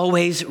can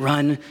always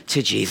run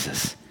to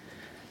Jesus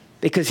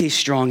because he's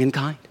strong and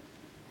kind.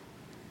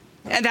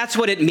 And that's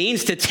what it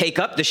means to take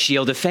up the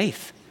shield of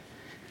faith.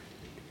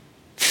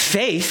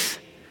 Faith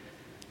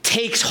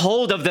takes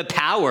hold of the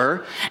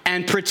power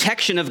and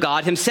protection of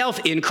God himself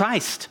in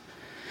Christ.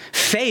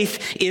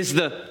 Faith is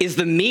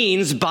the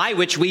means by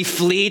which we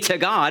flee to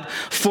God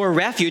for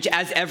refuge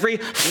as every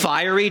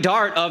fiery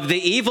dart of the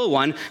evil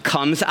one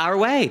comes our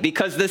way.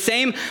 Because the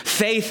same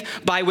faith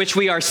by which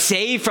we are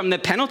saved from the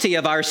penalty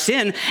of our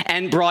sin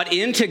and brought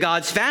into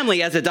God's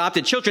family as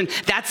adopted children,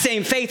 that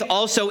same faith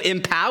also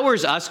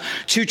empowers us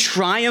to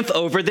triumph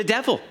over the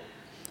devil.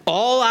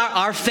 All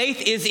our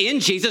faith is in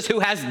Jesus,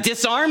 who has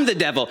disarmed the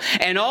devil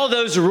and all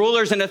those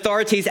rulers and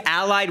authorities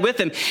allied with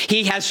him.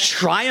 He has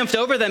triumphed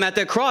over them at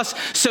the cross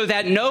so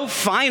that no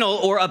final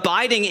or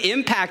abiding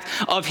impact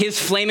of his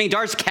flaming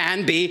darts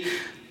can be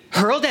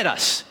hurled at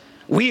us.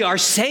 We are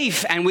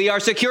safe and we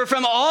are secure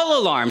from all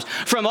alarms,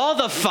 from all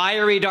the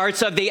fiery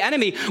darts of the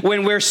enemy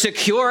when we're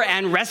secure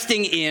and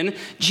resting in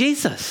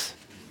Jesus.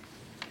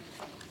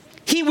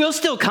 He will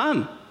still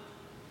come.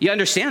 You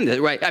understand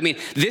that, right? I mean,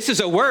 this is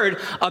a word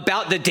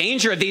about the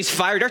danger of these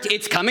fire darts.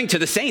 It's coming to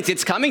the saints.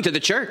 It's coming to the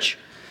church.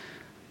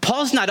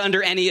 Paul's not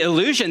under any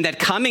illusion that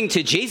coming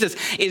to Jesus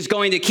is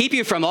going to keep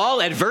you from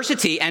all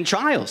adversity and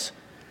trials.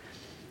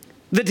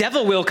 The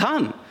devil will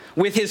come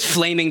with his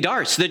flaming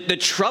darts. The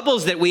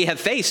troubles that we have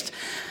faced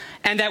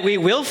and that we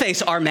will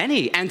face are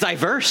many and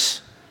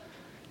diverse,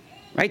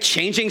 right?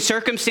 Changing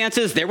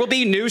circumstances. There will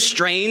be new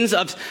strains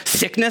of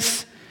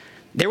sickness.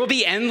 There will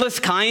be endless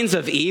kinds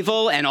of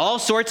evil and all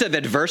sorts of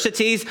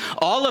adversities,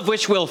 all of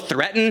which will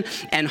threaten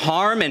and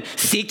harm and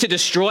seek to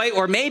destroy,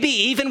 or maybe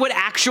even would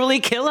actually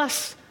kill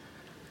us.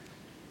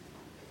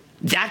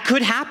 That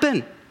could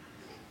happen.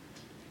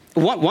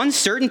 One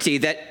certainty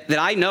that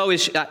I know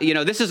is,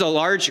 this is a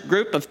large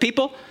group of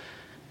people,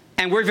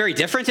 and we're very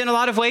different in a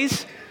lot of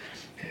ways.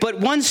 But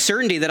one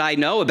certainty that I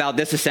know about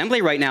this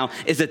assembly right now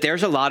is that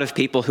there's a lot of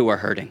people who are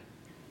hurting.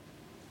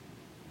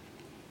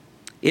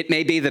 It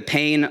may be the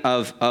pain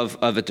of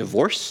a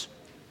divorce.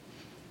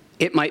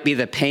 It might be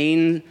the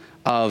pain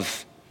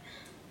of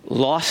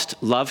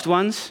lost loved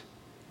ones.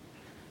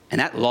 And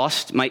that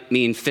lost might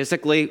mean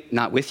physically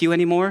not with you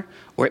anymore,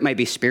 or it might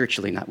be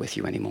spiritually not with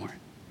you anymore.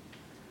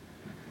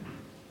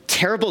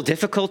 Terrible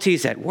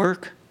difficulties at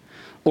work,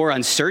 or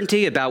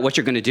uncertainty about what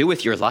you're going to do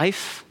with your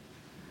life.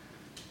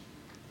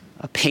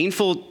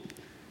 Painful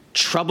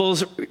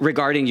troubles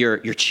regarding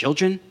your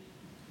children,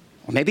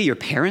 or maybe your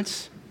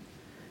parents.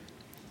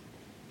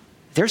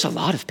 There's a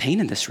lot of pain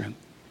in this room.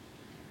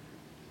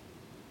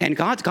 And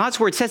God's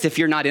word says if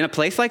you're not in a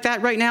place like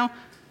that right now,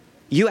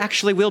 you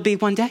actually will be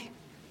one day.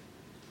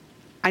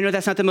 I know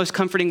that's not the most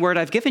comforting word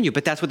I've given you,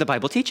 but that's what the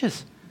Bible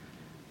teaches.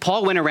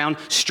 Paul went around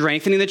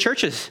strengthening the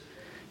churches,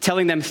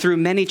 telling them through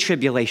many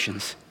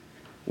tribulations,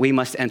 we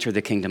must enter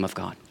the kingdom of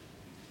God.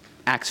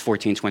 Acts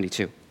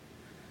 14:22.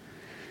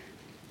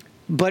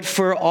 But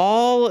for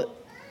all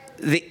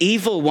the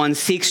evil one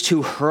seeks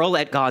to hurl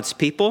at God's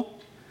people,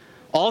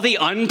 all the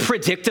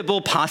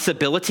unpredictable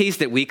possibilities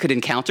that we could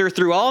encounter,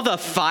 through all the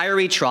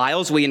fiery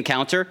trials we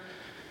encounter,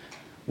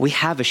 we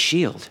have a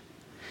shield,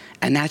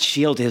 and that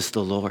shield is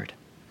the Lord.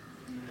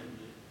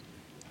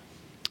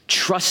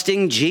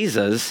 Trusting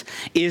Jesus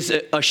is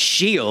a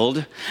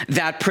shield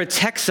that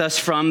protects us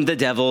from the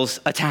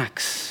devil's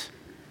attacks.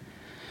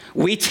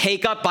 We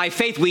take up, by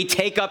faith, we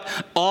take up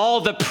all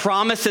the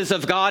promises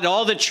of God,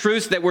 all the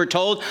truths that we're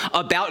told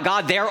about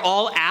God. They're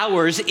all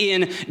ours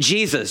in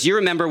Jesus. You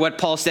remember what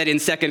Paul said in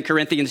 2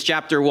 Corinthians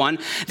chapter 1,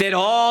 that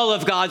all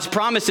of God's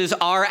promises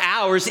are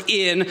ours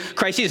in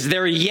Christ Jesus.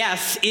 They're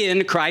yes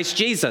in Christ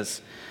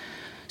Jesus.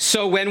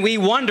 So when we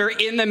wonder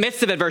in the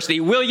midst of adversity,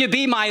 will you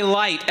be my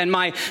light and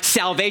my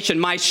salvation,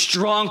 my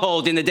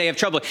stronghold in the day of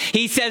trouble?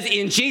 He says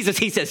in Jesus,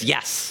 he says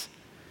yes.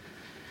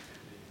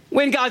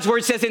 When God's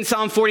word says in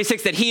Psalm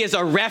 46 that he is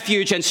a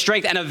refuge and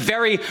strength and a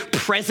very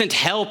present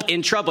help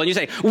in trouble. And you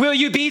say, will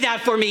you be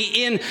that for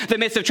me in the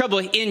midst of trouble?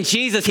 In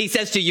Jesus, he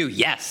says to you,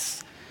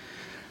 yes.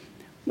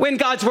 When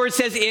God's word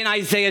says in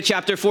Isaiah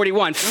chapter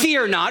 41,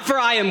 fear not, for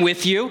I am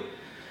with you.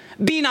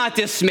 Be not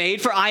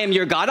dismayed, for I am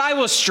your God. I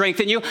will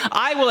strengthen you.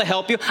 I will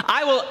help you.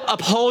 I will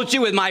uphold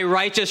you with my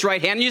righteous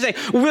right hand. And you say,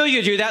 will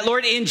you do that,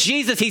 Lord? In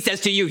Jesus, he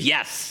says to you,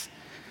 yes.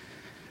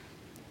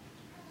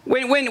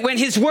 When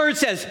his word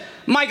says,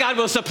 my God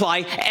will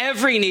supply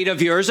every need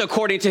of yours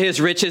according to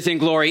his riches and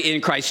glory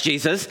in Christ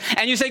Jesus.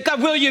 And you say,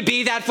 God, will you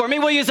be that for me?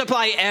 Will you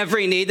supply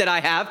every need that I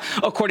have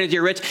according to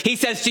your riches? He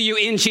says to you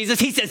in Jesus,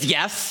 he says,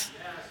 yes.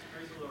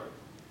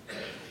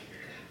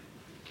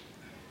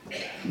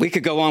 We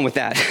could go on with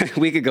that.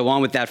 We could go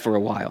on with that for a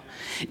while.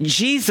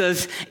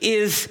 Jesus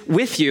is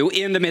with you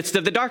in the midst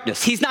of the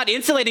darkness. He's not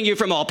insulating you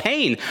from all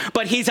pain,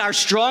 but he's our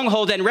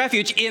stronghold and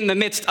refuge in the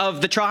midst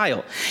of the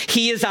trial.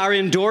 He is our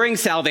enduring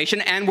salvation,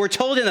 and we're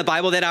told in the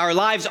Bible that our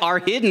lives are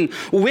hidden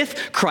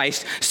with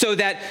Christ, so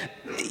that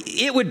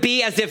it would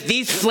be as if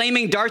these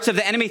flaming darts of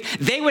the enemy,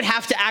 they would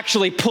have to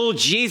actually pull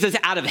Jesus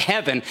out of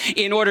heaven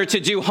in order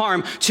to do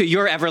harm to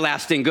your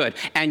everlasting good.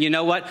 And you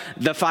know what?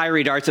 The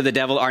fiery darts of the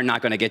devil are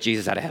not going to get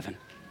Jesus out of heaven.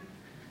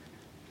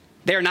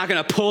 They're not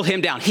going to pull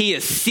him down. He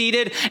is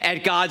seated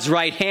at God's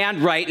right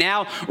hand right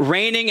now,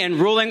 reigning and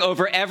ruling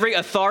over every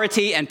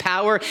authority and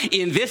power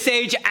in this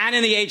age and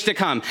in the age to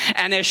come.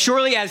 And as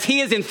surely as he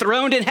is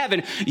enthroned in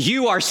heaven,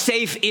 you are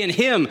safe in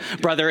him,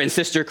 brother and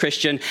sister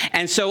Christian.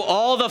 And so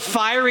all the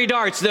fiery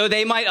darts, though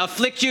they might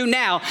afflict you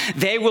now,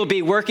 they will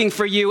be working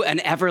for you an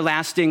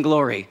everlasting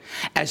glory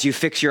as you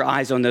fix your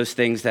eyes on those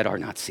things that are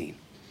not seen.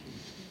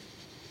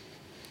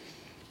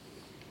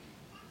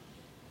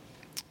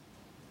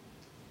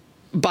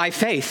 By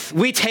faith,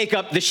 we take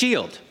up the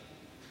shield.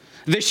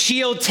 The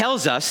shield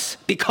tells us,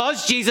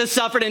 because Jesus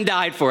suffered and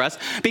died for us,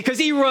 because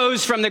he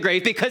rose from the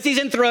grave, because he's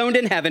enthroned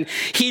in heaven,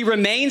 he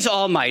remains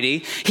almighty,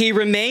 he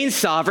remains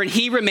sovereign,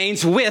 he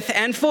remains with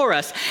and for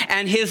us.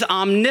 And his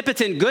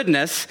omnipotent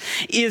goodness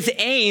is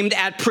aimed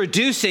at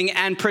producing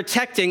and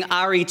protecting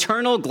our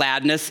eternal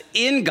gladness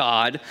in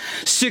God,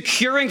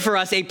 securing for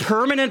us a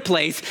permanent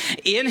place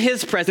in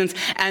his presence.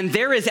 And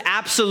there is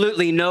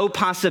absolutely no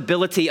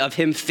possibility of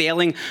him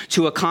failing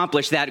to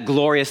accomplish that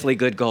gloriously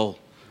good goal.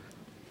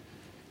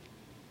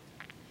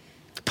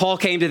 Paul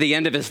came to the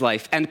end of his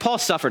life, and Paul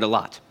suffered a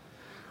lot.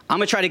 I'm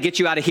going to try to get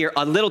you out of here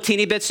a little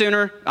teeny bit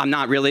sooner. I'm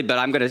not really, but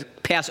I'm going to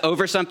pass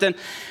over something.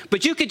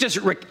 But you could just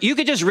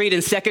read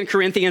in 2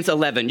 Corinthians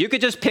 11. You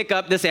could just pick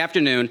up this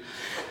afternoon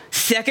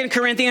 2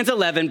 Corinthians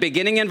 11,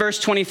 beginning in verse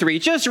 23.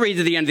 Just read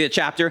to the end of the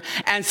chapter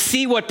and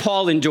see what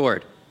Paul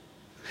endured.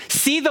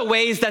 See the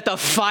ways that the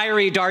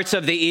fiery darts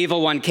of the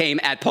evil one came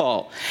at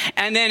Paul.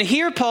 And then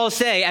hear Paul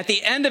say at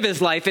the end of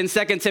his life in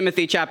 2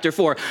 Timothy chapter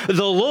 4,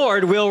 the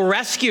Lord will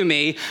rescue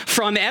me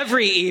from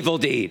every evil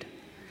deed.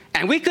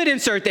 And we could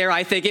insert there,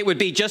 I think it would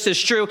be just as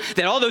true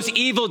that all those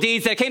evil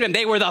deeds that came to him,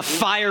 they were the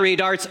fiery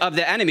darts of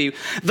the enemy.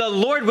 The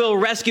Lord will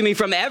rescue me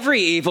from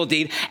every evil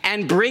deed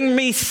and bring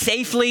me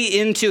safely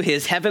into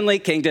his heavenly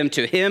kingdom.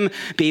 To him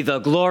be the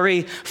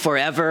glory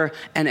forever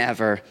and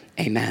ever.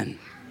 Amen.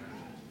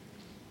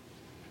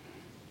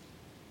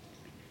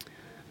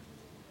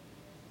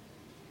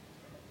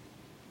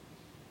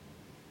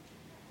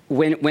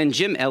 When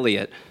Jim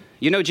Elliot,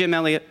 you know Jim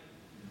Elliot?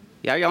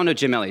 Yeah, y'all know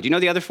Jim Elliot. Do you know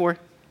the other four?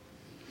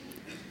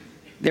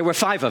 There were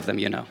 5 of them,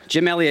 you know.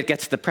 Jim Elliot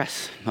gets the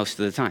press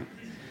most of the time.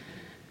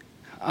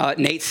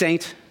 Nate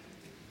Saint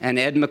and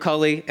Ed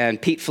McCulley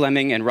and Pete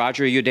Fleming and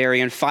Roger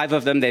Udarian, 5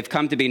 of them, they've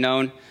come to be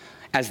known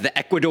as the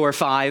Ecuador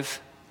 5.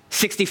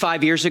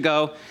 65 years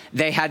ago,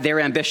 they had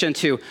their ambition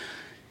to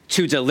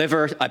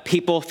deliver a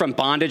people from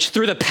bondage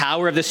through the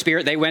power of the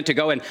Spirit. They went to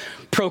go and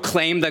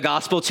proclaim the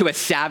gospel to a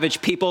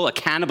savage people, a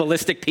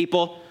cannibalistic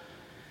people.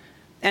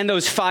 And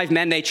those 5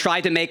 men, they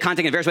tried to make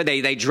contact in various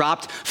ways. They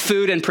dropped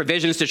food and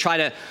provisions to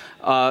try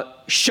to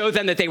show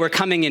them that they were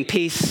coming in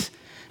peace.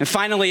 And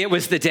finally, it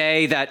was the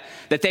day that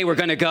they were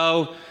going to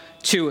go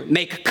to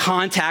make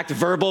contact,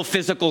 verbal,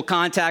 physical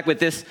contact with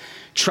this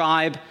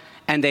tribe,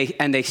 and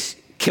they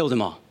killed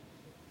them all.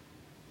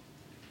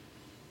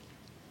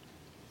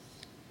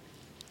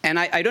 And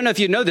I don't know if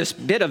you know this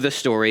bit of the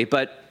story,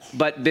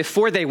 but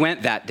before they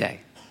went that day,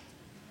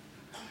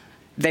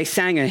 they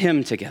sang a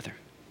hymn together.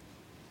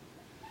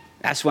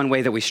 That's one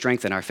way that we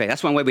strengthen our faith.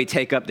 That's one way we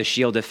take up the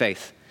shield of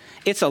faith.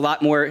 It's a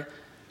lot more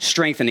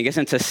strengthening,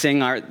 isn't it, to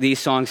sing these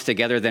songs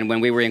together than when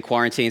we were in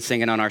quarantine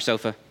singing on our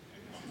sofa?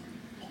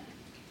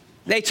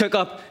 They're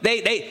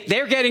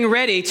getting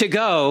ready to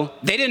go.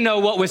 They didn't know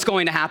what was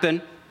going to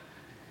happen.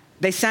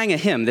 They sang a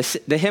hymn.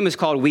 The hymn is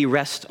called "We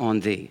Rest on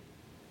Thee."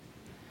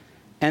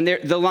 And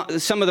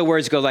some of the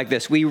words go like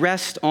this: we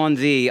rest on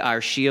thee,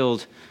 our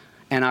shield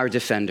and our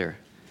defender.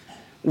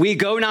 We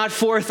go not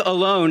forth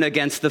alone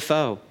against the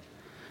foe.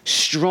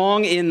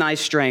 Strong in thy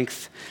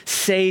strength,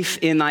 safe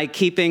in thy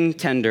keeping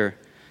tender.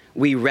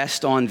 We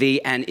rest on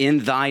thee, and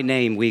in thy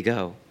name we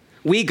go.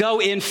 We go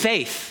in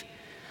faith,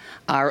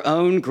 our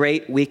own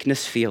great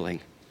weakness feeling,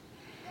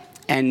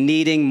 and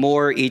needing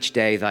more each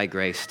day thy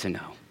grace to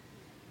know.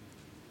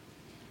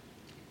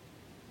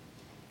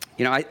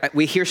 You know,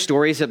 we hear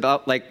stories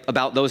about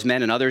those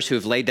men and others who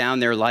have laid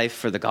down their life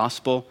for the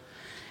gospel.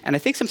 And I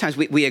think sometimes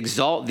we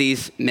exalt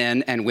these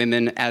men and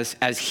women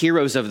as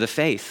heroes of the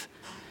faith.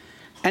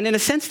 And in a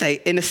sense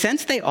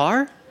they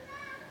are.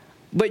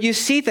 But you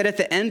see that at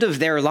the end of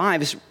their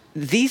lives,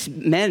 these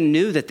men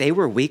knew that they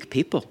were weak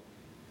people.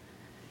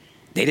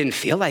 They didn't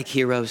feel like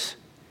heroes.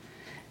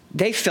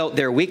 They felt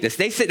their weakness.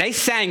 They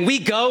sang, "We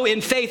go in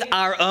faith,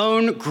 our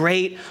own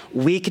great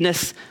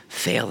weakness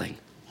failing."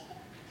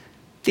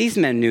 These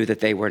men knew that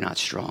they were not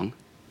strong.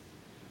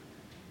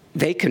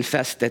 They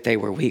confessed that they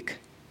were weak.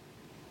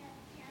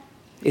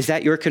 Is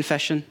that your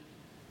confession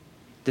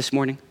this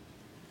morning?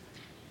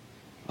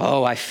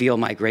 Oh, I feel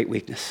my great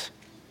weakness.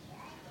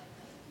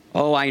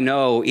 Oh, I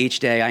know each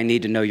day I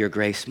need to know your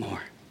grace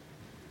more.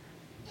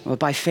 Well,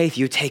 by faith,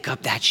 you take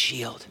up that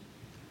shield.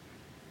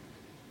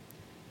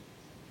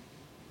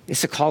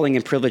 It's a calling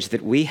and privilege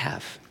that we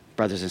have,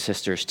 brothers and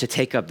sisters, to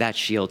take up that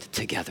shield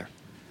together.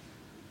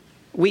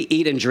 We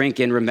eat and drink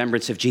in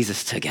remembrance of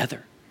Jesus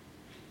together.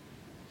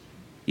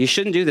 You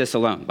shouldn't do this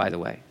alone, by the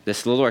way,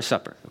 this Lord's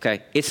Supper,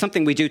 okay? It's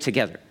something we do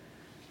together.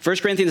 1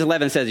 Corinthians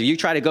 11 says, if you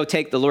try to go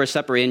take the Lord's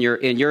Supper in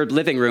your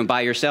living room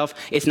by yourself,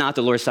 it's not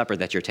the Lord's Supper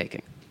that you're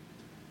taking,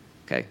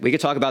 okay? We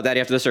could talk about that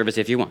after the service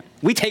if you want.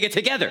 We take it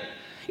together.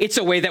 It's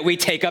a way that we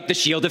take up the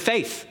shield of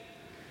faith.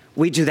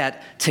 We do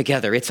that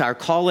together. It's our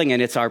calling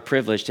and it's our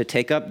privilege to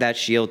take up that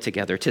shield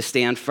together, to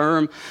stand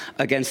firm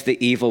against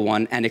the evil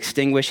one and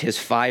extinguish his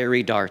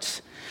fiery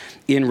darts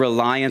in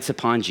reliance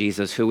upon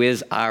Jesus, who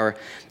is our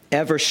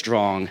ever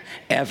strong,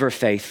 ever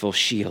faithful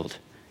shield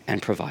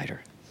and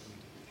provider.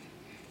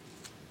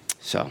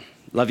 So,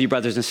 love you,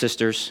 brothers and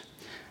sisters.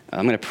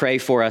 I'm going to pray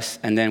for us,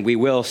 and then we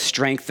will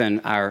strengthen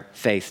our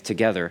faith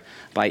together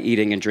by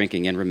eating and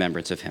drinking in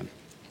remembrance of him.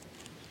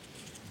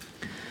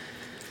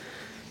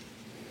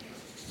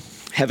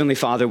 Heavenly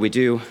Father, we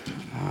do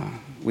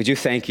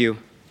thank you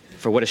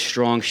for what a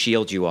strong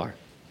shield you are.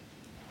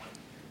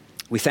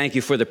 We thank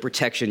you for the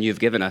protection you've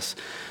given us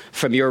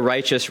from your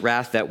righteous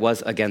wrath that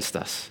was against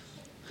us.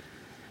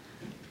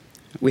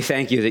 We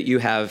thank you that you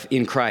have,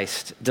 in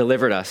Christ,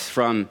 delivered us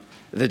from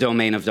the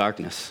domain of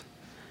darkness,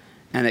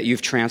 and that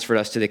you've transferred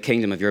us to the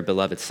kingdom of your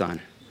beloved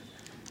Son.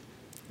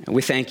 And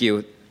we thank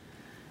you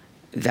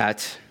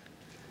that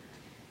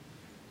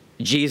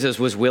Jesus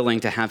was willing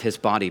to have his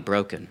body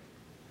broken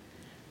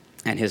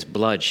and his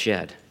blood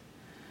shed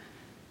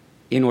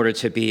in order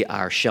to be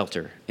our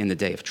shelter in the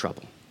day of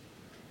trouble.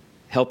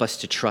 Help us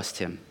to trust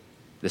him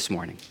this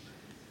morning.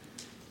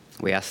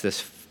 We ask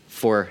this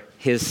for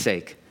his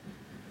sake,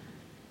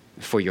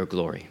 for your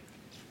glory.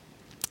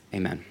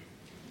 Amen.